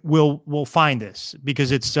and will find this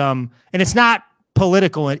because it's and it's not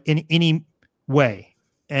political in any way,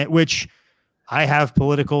 which I have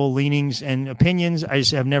political leanings and opinions. I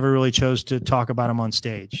just have never really chose to talk about them on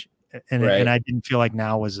stage, and I didn't feel like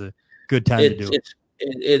now was a good time to do it.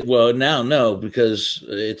 Well, now no, because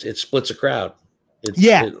it splits a crowd.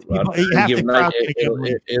 It'll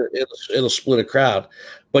split a crowd.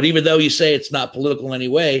 But even though you say it's not political in any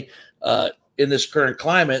way, in this current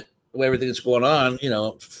climate, with everything that's going on,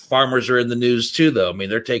 farmers are in the news too, though. I mean,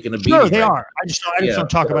 they're taking a beating. Sure, they are. I just don't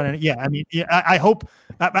talk about it. Yeah, I mean, I hope.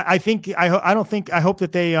 I hope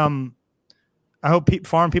that they. I hope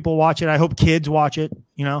farm people watch it. I hope kids watch it.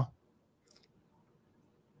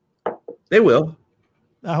 They will.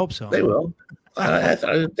 I hope so. They will. I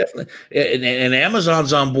definitely. And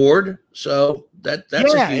Amazon's on board, so that's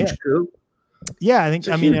a huge coup. Yeah, I think.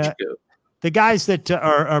 The guys that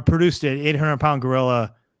are produced at 800 Pound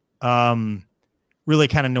Gorilla really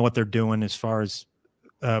kind of know what they're doing as far as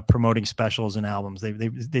promoting specials and albums.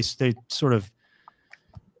 They sort of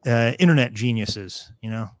internet geniuses,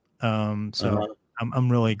 So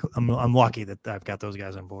I'm lucky that I've got those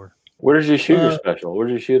guys on board. Where did you shoot your special? Where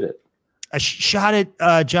did you shoot it? I shot it,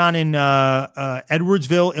 John, in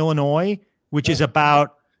Edwardsville, Illinois, which is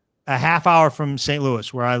about a half hour from St.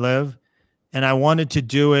 Louis, where I live. And I wanted to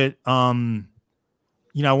do it, I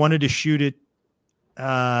wanted to shoot it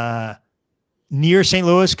near St.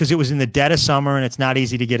 Louis because it was in the dead of summer and it's not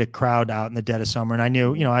easy to get a crowd out in the dead of summer. And I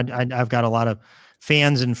knew, I've got a lot of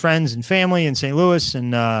fans and friends and family in St. Louis.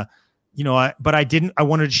 And, I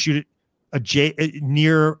wanted to shoot it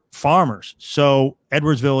near farmers. So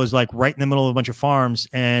Edwardsville is like right in the middle of a bunch of farms.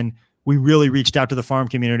 And we really reached out to the farm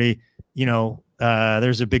community.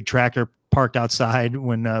 There's a big tractor parked outside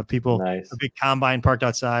when a big combine parked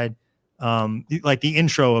outside. Like the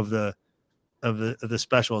intro of the of the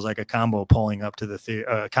special is like a combo pulling up to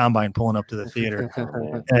the combine pulling up to the theater.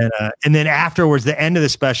 And then afterwards, the end of the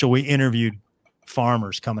special, we interviewed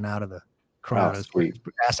farmers coming out of the crowd. Oh, sweet.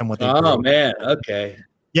 Asked them what they Oh grew. man, okay.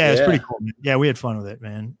 Yeah, it was pretty cool. Man. Yeah, we had fun with it,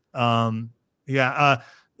 man.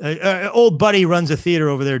 Old buddy runs a theater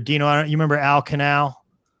over there. Dino, you remember Al Canal?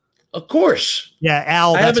 Of course. Yeah,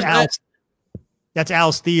 Al. That's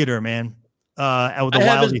Al's theater, man. I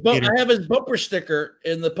have his bumper sticker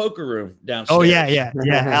in the poker room downstairs. Oh yeah.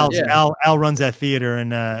 Al runs that theater,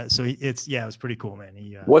 and so it was pretty cool, man.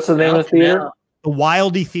 What's the name of the theater? The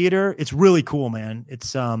Wildy Theater. It's really cool, man.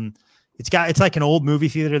 It's like an old movie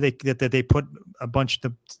theater that they put a bunch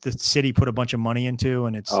the city put a bunch of money into,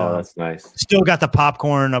 and it's that's nice. Still got the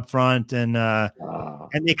popcorn up front, and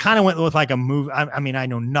they kind of went with like a movie. I mean, I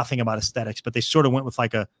know nothing about aesthetics, but they sort of went with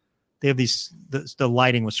like they have the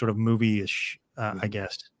lighting was sort of movie-ish, I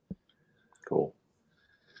guess. Cool.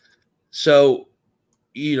 So,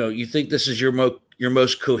 you think this is your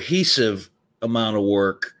most cohesive amount of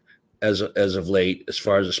work as of late, as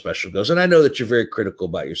far as the special goes. And I know that you're very critical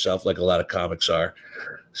about yourself, like a lot of comics are.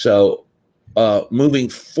 So, moving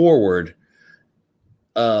forward,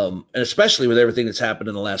 and especially with everything that's happened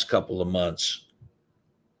in the last couple of months,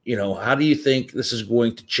 how do you think this is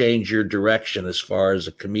going to change your direction as far as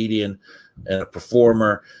a comedian and a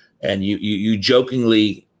performer? And you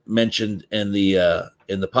jokingly mentioned in the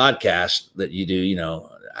podcast that you do,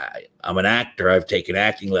 I'm an actor. I've taken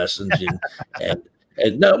acting lessons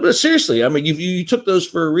and no, but seriously, I mean, you took those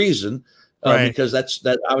for a reason, right. Because that's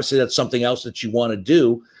obviously that's something else that you want to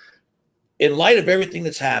do. In light of everything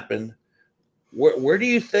that's happened, where do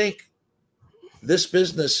you think this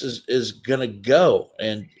business is going to go?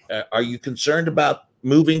 And are you concerned about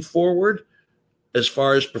moving forward as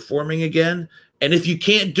far as performing again? And if you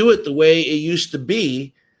can't do it the way it used to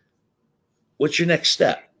be, what's your next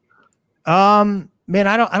step? Man,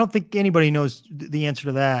 I don't think anybody knows the answer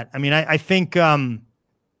to that. I mean, I think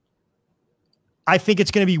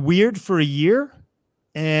it's going to be weird for a year.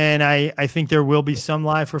 And I think there will be some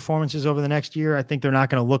live performances over the next year. I think they're not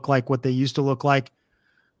going to look like what they used to look like,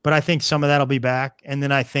 but I think some of that'll be back. And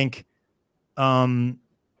then I think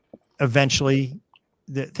eventually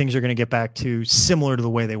things are going to get back to similar to the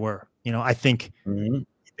way they were. I think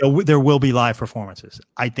there will be live performances.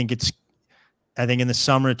 I think in the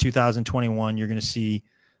summer of 2021, you're going to see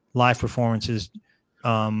live performances,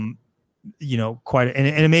 and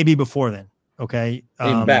it may be before then. Okay.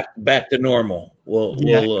 Back to normal.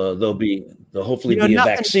 There'll hopefully be a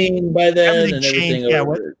vaccine by then and everything.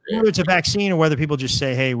 Whether it's a vaccine or whether people just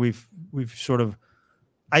say, hey, we've sort of,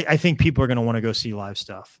 I think people are going to want to go see live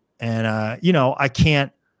stuff. And, I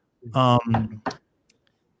can't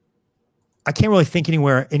really think any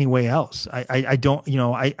way else. I don't,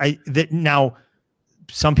 that now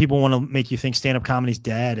some people want to make you think stand-up comedy's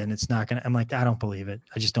dead and it's not going to, I'm like, I don't believe it.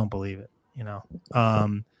 I just don't believe it,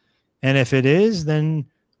 and if it is, then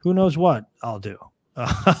who knows what I'll do.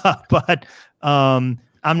 But I'm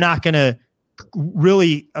not going to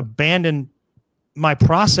really abandon my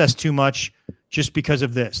process too much just because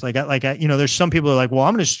of this. There's some people who are like, well,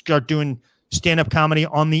 I'm going to start doing stand-up comedy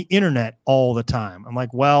on the internet all the time. I'm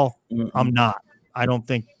like, well, I'm not. I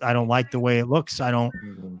don't like the way it looks. I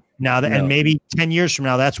don't now that, and maybe 10 years from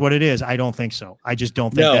now, that's what it is. I don't think so. I just don't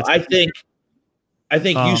think. No, I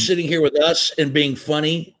think you sitting here with us and being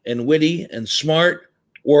funny and witty and smart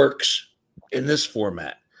works in this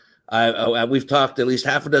format. We've talked to at least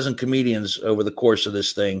half a dozen comedians over the course of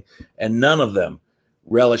this thing, and none of them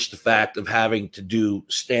relish the fact of having to do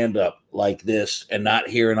stand-up like this and not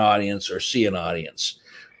hear an audience or see an audience.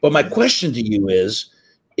 But my question to you is,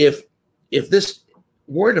 if this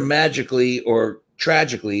were to magically or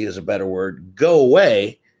tragically is a better word, go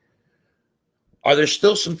away, are there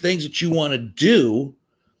still some things that you want to do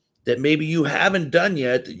that maybe you haven't done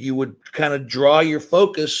yet that you would kind of draw your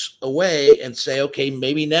focus away and say, okay,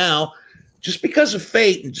 maybe now, just because of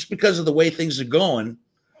fate and just because of the way things are going,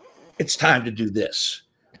 it's time to do this?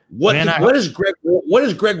 What has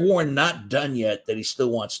Greg Warren not done yet that he still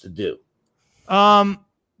wants to do? I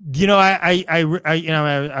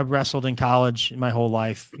wrestled in college my whole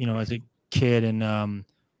life, as a kid, and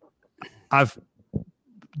I've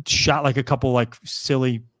shot like a couple like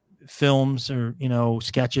silly films or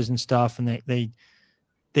sketches and stuff, and they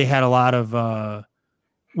had a lot of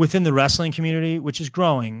within the wrestling community, which is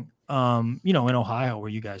growing. In Ohio where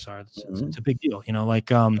you guys are, it's a big deal.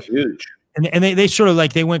 Huge. And they sort of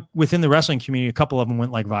like they went within the wrestling community. A couple of them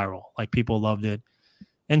went like viral, like people loved it,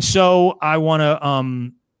 and so I want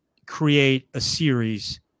to create a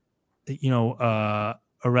series, a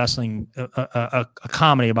wrestling a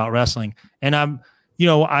comedy about wrestling, and I'm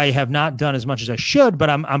I have not done as much as I should, but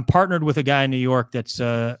I'm partnered with a guy in New York that's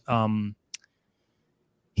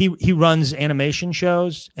he runs animation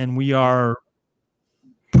shows, and we are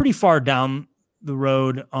pretty far down the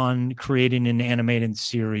road on creating an animated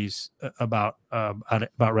series about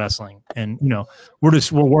wrestling. And we're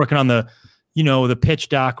working on the the pitch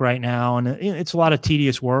doc right now, and it's a lot of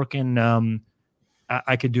tedious work, and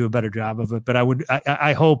I could do a better job of it. But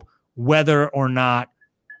I hope, whether or not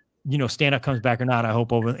stand up comes back or not, I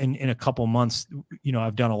hope over in a couple months,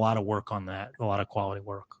 I've done a lot of work on that, a lot of quality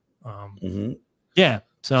work. Yeah.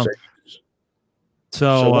 So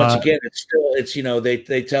once again, it's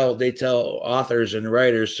they tell authors and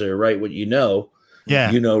writers to write what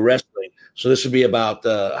wrestling. So this would be about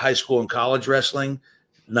high school and college wrestling,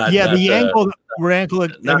 not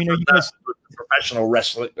professional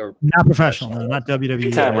wrestling, or not professional, no, not WWE.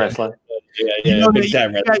 Big time wrestling. Big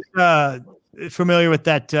time wrestling. You guys, familiar with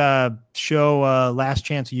that show Last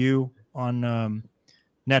Chance U on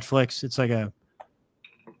Netflix? It's like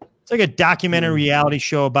a documentary reality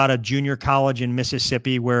show about a junior college in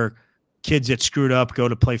Mississippi where kids that screwed up go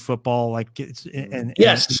to play football.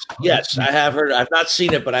 Yes, I have heard. I've not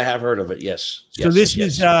seen it, but I have heard of it. Yes. So this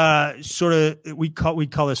is sort of we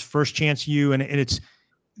call this First Chance U, and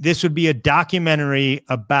this would be a documentary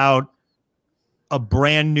about a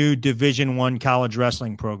brand new Division I college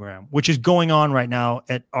wrestling program, which is going on right now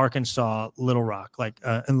at Arkansas Little Rock.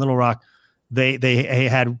 In Little Rock, they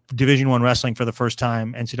had Division I wrestling for the first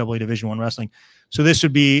time, NCAA Division I wrestling. So this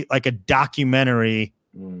would be like a documentary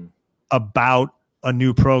about a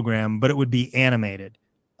new program, but it would be animated.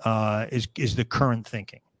 Is the current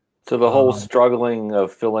thinking. So the whole struggling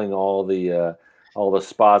of filling all the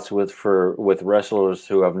spots with wrestlers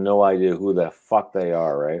who have no idea who the fuck they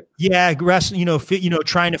are, right? Yeah, wrestling.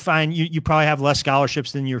 Trying to find you probably have less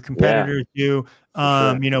scholarships than your competitors do.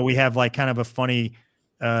 Sure. We have kind of a funny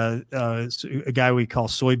a guy we call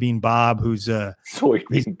Soybean Bob, who's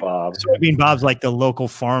Soybean Bob. Soybean Bob's like the local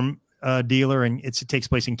farm dealer, and it takes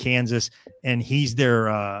place in Kansas, and he's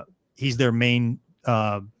their main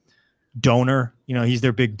donor. He's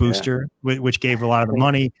their big booster, which gave a lot of the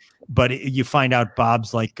money. But you find out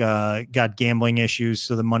Bob's got gambling issues,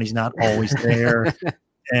 so the money's not always there.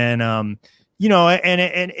 And and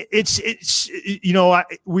it's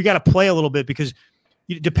we got to play a little bit, because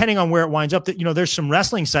depending on where it winds up, that there's some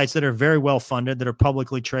wrestling sites that are very well funded, that are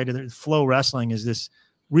publicly traded. Flow Wrestling is this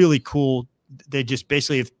really cool. They just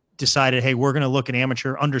basically have decided, hey, we're going to look at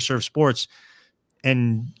amateur underserved sports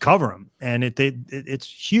and cover them, and it's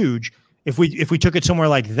huge. If we took it somewhere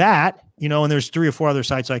like that, and there's 3 or 4 other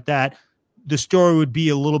sites like that, the story would be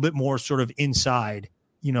a little bit more sort of inside,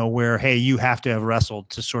 where, hey, you have to have wrestled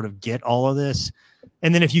to sort of get all of this.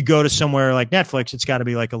 And then if you go to somewhere like Netflix, it's got to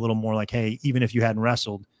be a little more like, hey, even if you hadn't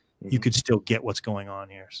wrestled, you could still get what's going on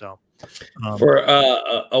here. So for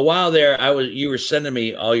a while there, you were sending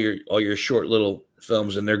me all your short little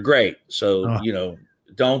films, and they're great. So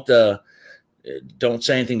don't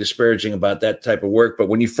say anything disparaging about that type of work. But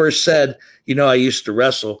when you first said, I used to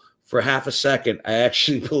wrestle, for half a second, I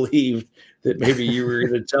actually believed that maybe you were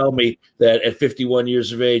going to tell me that at 51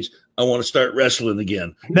 years of age, I want to start wrestling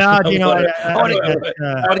again. No, I want to get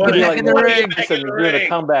back in the ring. Doing a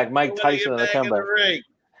comeback, Mike Tyson on a comeback.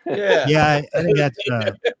 Yeah, I think that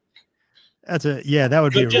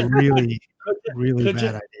would be a really bad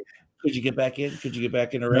idea. Could you get back in? Could you get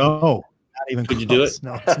back in the ring? No, not even. Could you do it?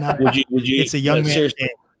 No, it's not. Would you? It's a young man game.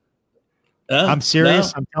 I'm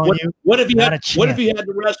serious. No? I'm telling you. What if you had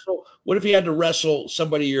to wrestle? What if you had to wrestle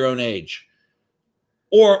somebody your own age,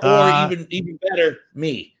 or even better,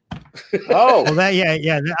 me? Oh, well,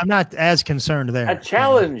 yeah. I'm not as concerned there. A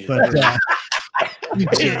challenge, but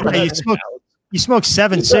you smoked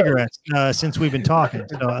 7 cigarettes since we've been talking.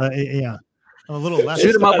 So yeah, a little less.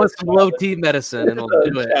 Shoot him up with some low T medicine, and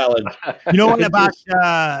we'll do it. Challenge. You know what about?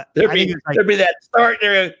 There'd be that start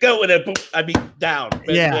there. Go with it. I'd be down.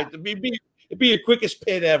 Yeah. It'd be your quickest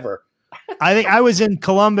pin ever. I think I was in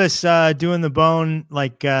Columbus doing the Bone I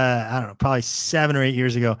don't know, probably 7 or 8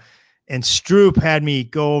 years ago, and Stroop had me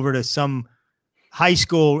go over to some high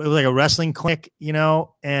school. It was like a wrestling clinic,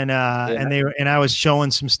 and and I was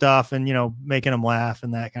showing some stuff and making them laugh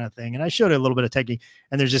and that kind of thing. And I showed a little bit of technique.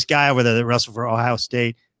 And there's this guy over there that wrestled for Ohio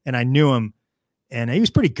State, and I knew him, and he was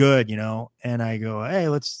pretty good, And I go, hey,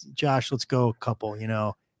 Josh, let's go a couple,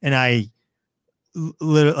 And I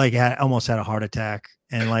literally almost had a heart attack,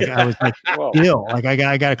 and I was ill. I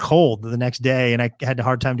got a cold the next day, and I had a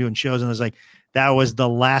hard time doing shows, and I was like, that was the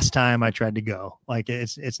last time I tried to go.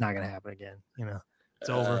 It's not going to happen again. It's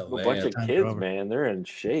over. A bunch of kids, man, they're in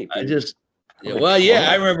shape. Yeah, well, yeah,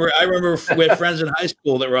 I remember we had friends in high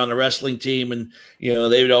school that were on the wrestling team, and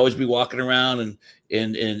they would always be walking around and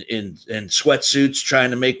in sweatsuits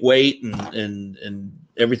trying to make weight and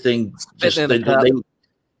everything. Just Spitting in the cup.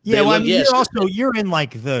 You're in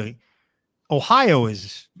like the Ohio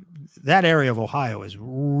is that area of Ohio is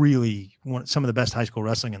really some of the best high school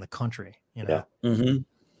wrestling in the country. Yeah. Mm-hmm.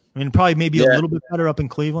 I mean, probably maybe a little bit better up in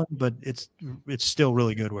Cleveland, but it's still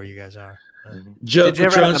really good where you guys are. Joe Did you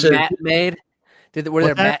ever have a said, mat made? Were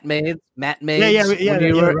there mat maids? Yeah.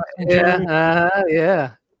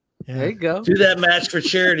 There you go. Do that match for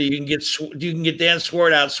charity. You can get Dan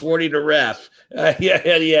Swart out, Swarty to ref. Yeah.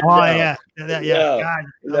 God, I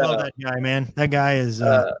love that guy, man. That guy is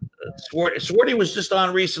Swarty was just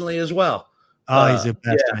on recently as well. Oh, he's the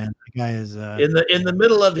best, man. The guy is in the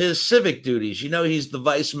middle of his civic duties. He's the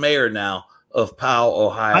vice mayor now of Powell,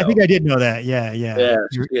 Ohio. I think I did know that. Yeah.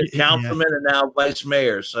 Councilman and now vice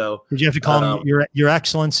mayor. So did you have to call him your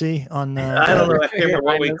excellency on? I don't know. I can't remember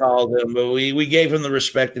what we called him, but we gave him the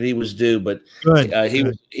respect that he was due. But he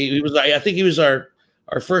was. I think he was our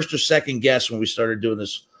first or second guest when we started doing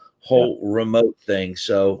this whole remote thing.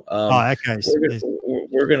 So that guy's.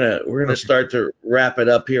 We're gonna start to wrap it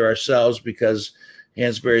up here ourselves because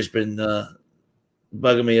Hansberry's been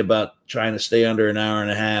bugging me about trying to stay under an hour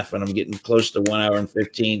and a half, and I'm getting close to 1 hour and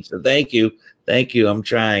 15. So thank you. I'm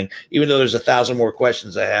trying, even though there's 1,000 more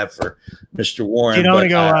questions I have for Mr. Warren. I'm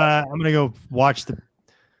gonna go watch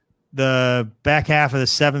the back half of the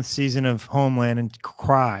 7th season of Homeland and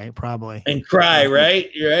cry probably. And cry,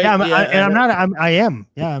 right? You're right. Yeah, I'm gonna.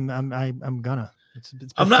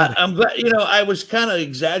 I'm not. I'm glad. I was kind of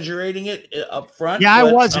exaggerating it up front. Yeah, I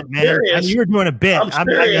wasn't, man. You were doing a bit. I'm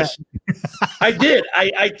serious. I did.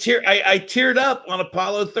 I teared up on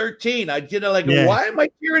Apollo 13. I did why am I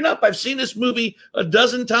tearing up? I've seen this movie a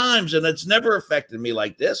dozen times, and it's never affected me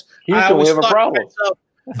like this. I always have a problem.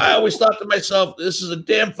 I always thought to myself, "This is a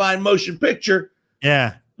damn fine motion picture."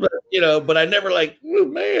 Yeah, but I never oh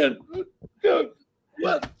man,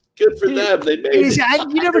 what? Good for them. They made it.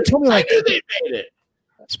 You never told me I knew they made it.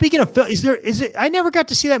 Speaking of film, is it? I never got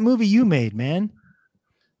to see that movie you made, man.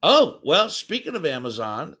 Oh, well, speaking of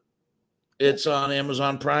Amazon, it's on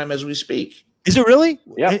Amazon Prime as we speak. Is it really?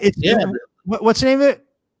 Yeah. What's the name of it?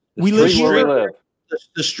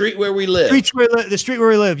 The Street Where We Live. The Street Where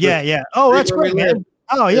We Live. Yeah. Oh, that's great, man.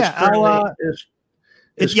 Oh, yeah. I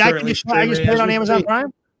can just play it on Amazon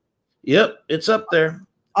Prime? Yep, it's up there.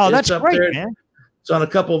 Oh, that's great, man. It's on a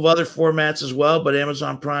couple of other formats as well, but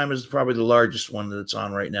Amazon Prime is probably the largest one that it's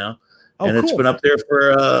on right now. Oh, and it's been up there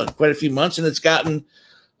for quite a few months, and it's gotten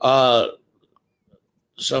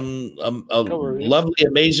some lovely,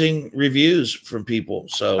 amazing reviews from people.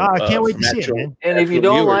 So I can't wait to see it, man. And if you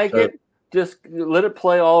don't like it, just let it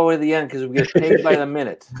play all the way to the end because we get paid by the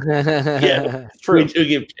minute. Yeah, it's true. We do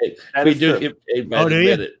get paid. Get paid by the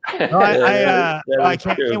minute. I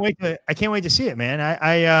can't wait to see it, man.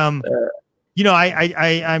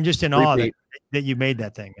 I'm just in awe that you made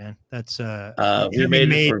that thing, man. That's we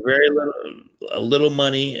made it for a little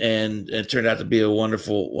money, and it turned out to be a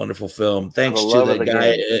wonderful, wonderful film. Thanks to the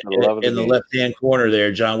guy in the left-hand corner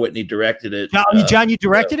there, John Whitney directed it. John, you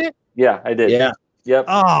directed it? Yeah, I did. Yeah. Yep.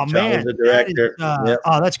 Oh John man, was the director.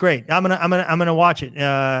 Oh, that's great. I'm gonna watch it.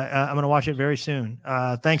 I'm gonna watch it very soon.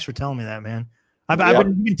 Thanks for telling me that, man. I've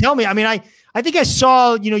been telling me. I mean, I think I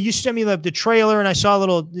saw. You sent me the trailer, and I saw a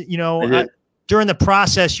little. During the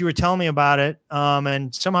process, you were telling me about it,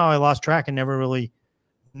 and somehow I lost track and never really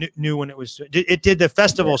knew when it was. It did the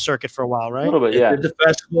festival circuit for a while, right? A little bit, yeah. It did the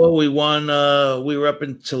festival. We won. We were up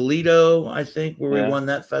in Toledo, I think, where we won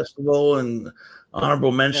that festival, and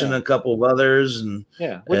honorable mention a couple of others, and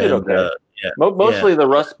we did okay. Mostly the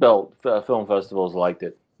Rust Belt film festivals liked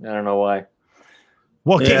it. I don't know why.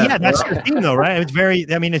 Well, that's your theme, though, right? It's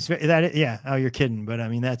very. I mean, it's that. Yeah. Oh, you're kidding, but I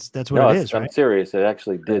mean, that's what it is, right? I'm serious. It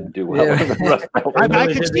actually did do well. I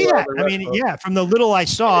could see that. I mean, from the little I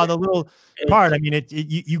saw, the little part. I mean,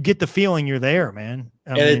 you get the feeling you're there, man.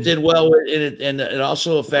 It did well, and it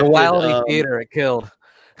also affected the Wiley Theater. It killed.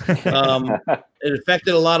 It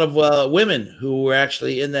affected a lot of women who were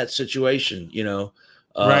actually in that situation.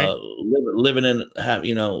 Right. Living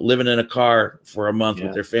in a car for a month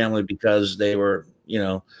with their family because they were,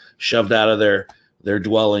 shoved out of their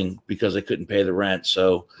dwelling because they couldn't pay the rent.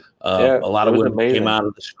 So a lot of women came out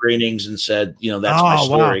of the screenings and said, that's my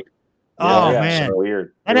story. Wow. Oh man, so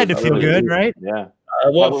weird. That had to feel good, right? Yeah.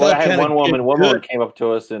 I had one woman came up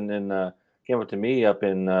to us and came up to me up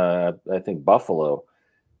in I think Buffalo,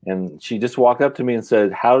 and she just walked up to me and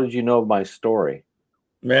said, "How did you know my story?"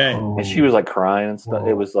 Man, and she was like crying and stuff.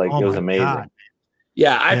 It was like it was amazing. God.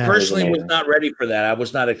 Yeah, I personally was not ready for that. I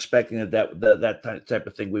was not expecting that type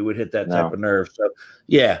of thing. We would hit that type of nerve. So,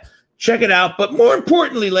 yeah, check it out. But more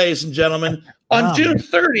importantly, ladies and gentlemen, on June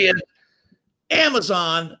 30th,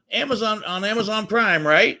 Amazon on Amazon Prime,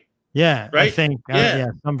 right? Yeah, right. I think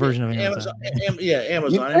some version of Amazon.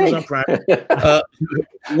 Amazon Prime.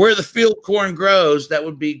 Where the Field Corn Grows. That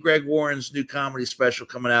would be Greg Warren's new comedy special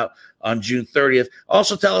coming out on June 30th.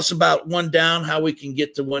 Also, tell us about One Down, how we can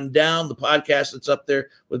get to One Down, the podcast that's up there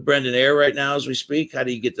with Brendan Ayer right now as we speak. How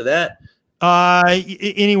do you get to that?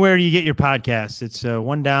 Anywhere you get your podcasts. It's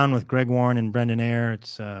One Down with Greg Warren and Brendan Ayer.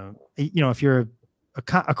 It's if you're a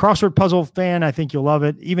crossword puzzle fan, I think you'll love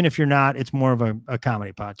it. Even if you're not, it's more of a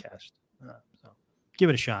comedy podcast. So give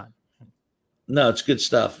it a shot. No, it's good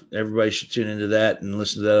stuff. Everybody should tune into that and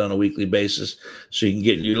listen to that on a weekly basis so you can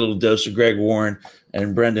get your little dose of Greg Warren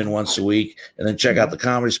and Brendan once a week. And then check out the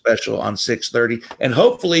comedy special on 6:30. And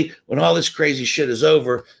hopefully when all this crazy shit is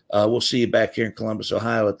over, we'll see you back here in Columbus,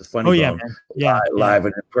 Ohio at the Funny Bone. Live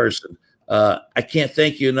and in person. I can't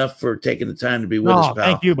thank you enough for taking the time to be with us, pal.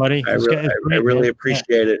 Thank you, buddy. I really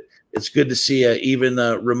appreciate it. It's good to see you, even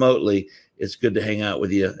remotely. It's good to hang out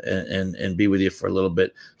with you and be with you for a little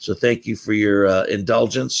bit. So thank you for your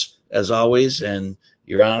indulgence, as always, and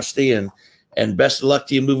your honesty, and best of luck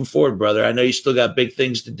to you moving forward, brother. I know you still got big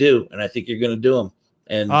things to do, and I think you're going to do them.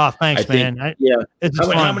 And thanks, man. How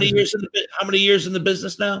many years in the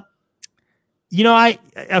business now? I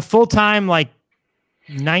a full time like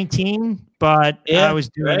 19, but I was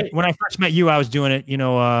doing it when I first met you. I was doing it,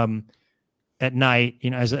 at night,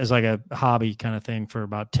 as like a hobby kind of thing for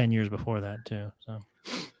about 10 years before that too. So,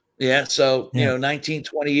 So 19,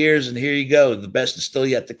 20 years, and here you go. The best is still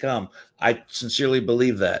yet to come. I sincerely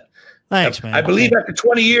believe that. Thanks, man. I believe after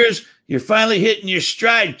 20 years, you're finally hitting your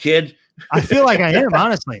stride, kid. I feel like I am,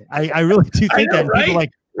 honestly. I really do think that. Right? People are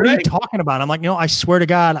like, what are you talking about? I'm like, no, I swear to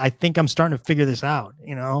God, I think I'm starting to figure this out.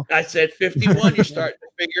 I said 51, you're starting to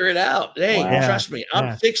figure it out. Hey, trust me,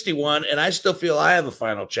 I'm 61, and I still feel I have a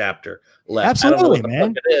final chapter left. Absolutely,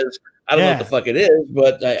 man. I don't know what the fuck it is,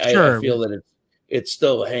 but I feel that it's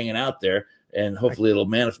still hanging out there, and hopefully it'll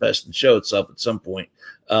manifest and show itself at some point.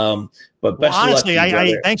 But best honestly, of luck,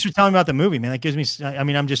 thanks for telling me about the movie, man. That gives me.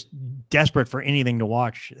 I'm just desperate for anything to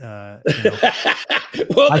watch. Well,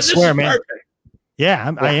 I swear, man. Perfect.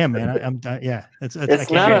 Yeah, I am, man.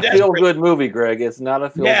 It's not a feel-good movie, Greg. It's not a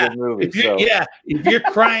feel-good movie. If you're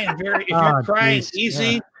crying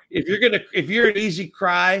easy, if you're an easy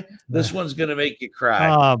cry, this one's gonna make you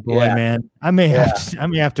cry. Oh boy, man. I may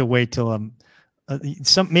have to wait till I'm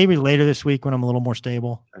maybe later this week when I'm a little more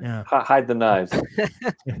stable. Yeah. Hide the knives.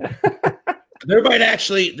 There might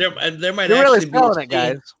actually be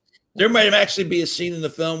a scene in the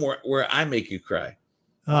film where I make you cry.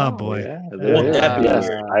 Oh boy! I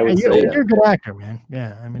would say you're a good actor, man.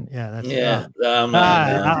 Yeah, I'm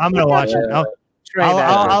gonna watch it.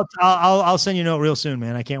 I'll send you a note real soon,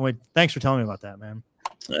 man. I can't wait. Thanks for telling me about that, man.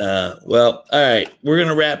 Well, all right, we're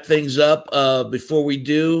gonna wrap things up. Before we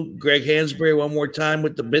do, Greg Hansberry, one more time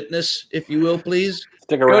with the business, if you will, please.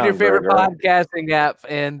 Stick around. Go to your favorite podcasting app,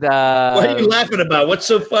 and what are you laughing about? What's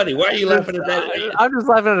so funny? Why are you laughing at that? I'm just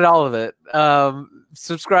laughing at all of it.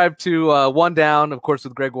 Subscribe to One Down, of course,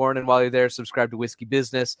 with Greg Warren. And while you're there, subscribe to Whiskey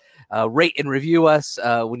Business. Rate and review us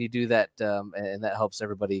when you do that, and that helps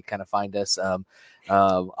everybody kind of find us.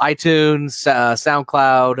 iTunes,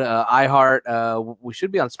 SoundCloud, iHeart. We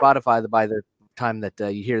should be on Spotify by the time that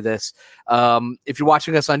you hear this. If you're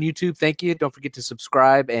watching us on YouTube, thank you. Don't forget to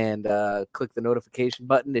subscribe and click the notification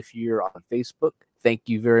button. If you're on Facebook, thank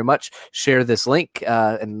you very much. Share this link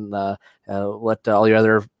and let all your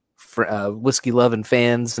other whiskey loving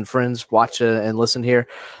fans and friends watch and listen here.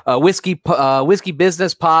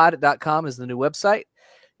 Whiskeybusinesspod.com is the new website.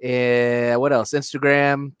 What else?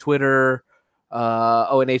 Instagram, Twitter,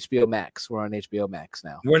 and HBO Max. We're on HBO Max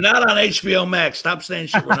now. We're not on HBO Max. Stop saying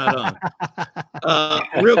shit we're not on.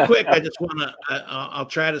 Real quick, I just want to I'll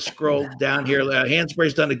try to scroll down here.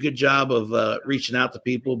 Hansberry's done a good job of reaching out to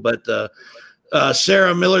people, but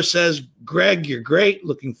Sarah Miller says, Greg, you're great.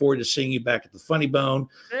 Looking forward to seeing you back at the Funny Bone.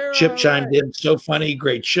 Sarah, Chip chimed in. So funny.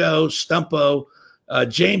 Great show. Stumpo.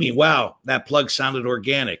 Jamie, wow, that plug sounded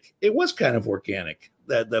organic. It was kind of organic,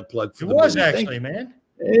 that plug for the movie. Actually, man.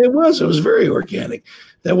 It was very organic.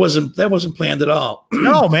 That wasn't planned at all.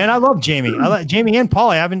 No, man. I love Jamie. I like Jamie and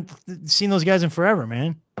Paulie. I haven't seen those guys in forever,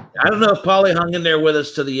 man. I don't know if Paulie hung in there with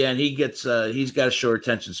us to the end. He gets he's got a short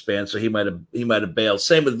attention span, so he might have bailed.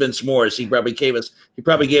 Same with Vince Morris. He probably gave us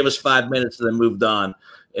 5 minutes and then moved on.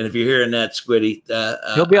 And if you're hearing that, Squiddy,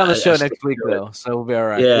 he'll be on the show next week though, so we'll be all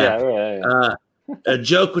right. Yeah. A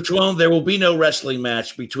joke which one? There will be no wrestling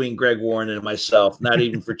match between Greg Warren and myself, not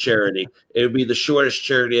even for charity. It would be the shortest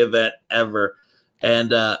charity event ever.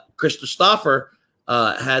 And Krista Stoffer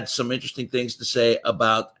had some interesting things to say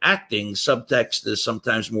about acting. Subtext is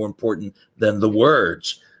sometimes more important than the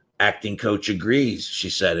words. Acting coach agrees, she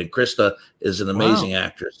said. And Krista is an amazing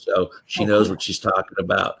actress, so she knows what she's talking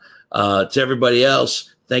about. To everybody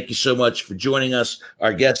else, thank you so much for joining us.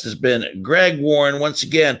 Our guest has been Greg Warren. Once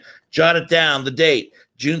again, jot it down, the date,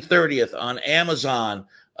 June 30th on Amazon,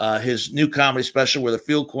 his new comedy special, Where the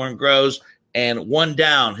Field Corn Grows, and One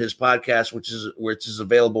Down, his podcast, which is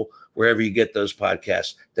available wherever you get those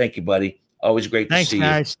podcasts. Thank you, buddy. Always great to see you.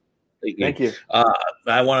 Thanks, guys. Thank you.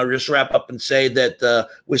 I want to just wrap up and say that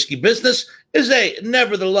Whiskey Business is a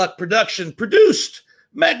Never the Luck production, produced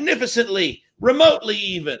magnificently, remotely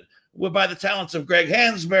even, by the talents of Greg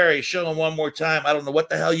Hansberry. Show him one more time. I don't know what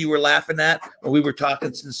the hell you were laughing at when we were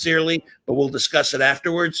talking sincerely, but we'll discuss it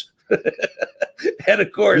afterwards. And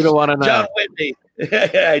of course, you don't want to know. John Whitney.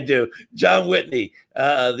 I do. John Whitney,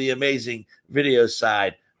 the amazing video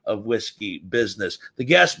side of Whiskey Business. The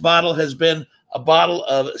guest bottle has been a bottle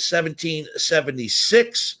of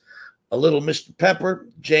 1776, a little Mr. Pepper,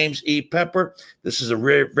 James E. Pepper. This is a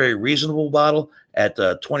very reasonable bottle at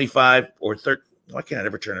 25 or 30. Why can't I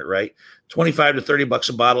never turn it right? 25 to 30 bucks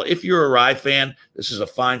a bottle. If you're a rye fan, this is a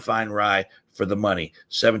fine rye for the money.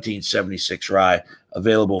 1776 rye,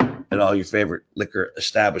 available at all your favorite liquor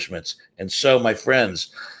establishments. And so, my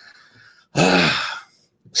friends,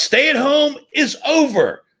 stay at home is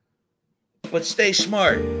over, but stay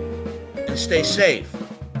smart and stay safe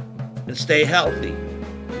and stay healthy,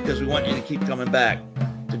 because we want you to keep coming back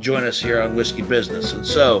to join us here on Whiskey Business. And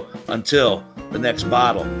so, until the next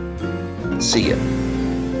bottle, see ya.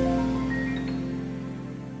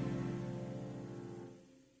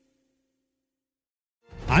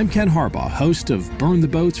 I'm Ken Harbaugh, host of Burn the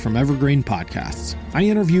Boats from Evergreen Podcasts. I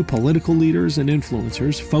interview political leaders and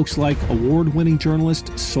influencers, folks like award-winning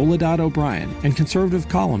journalist Soledad O'Brien and conservative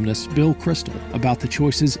columnist Bill Kristol, about the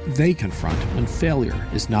choices they confront when failure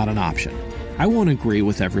is not an option. I won't agree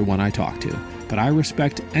with everyone I talk to, but I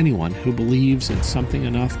respect anyone who believes in something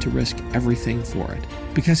enough to risk everything for it.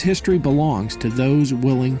 Because history belongs to those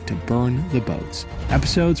willing to burn the boats.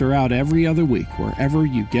 Episodes are out every other week wherever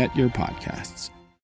you get your podcasts.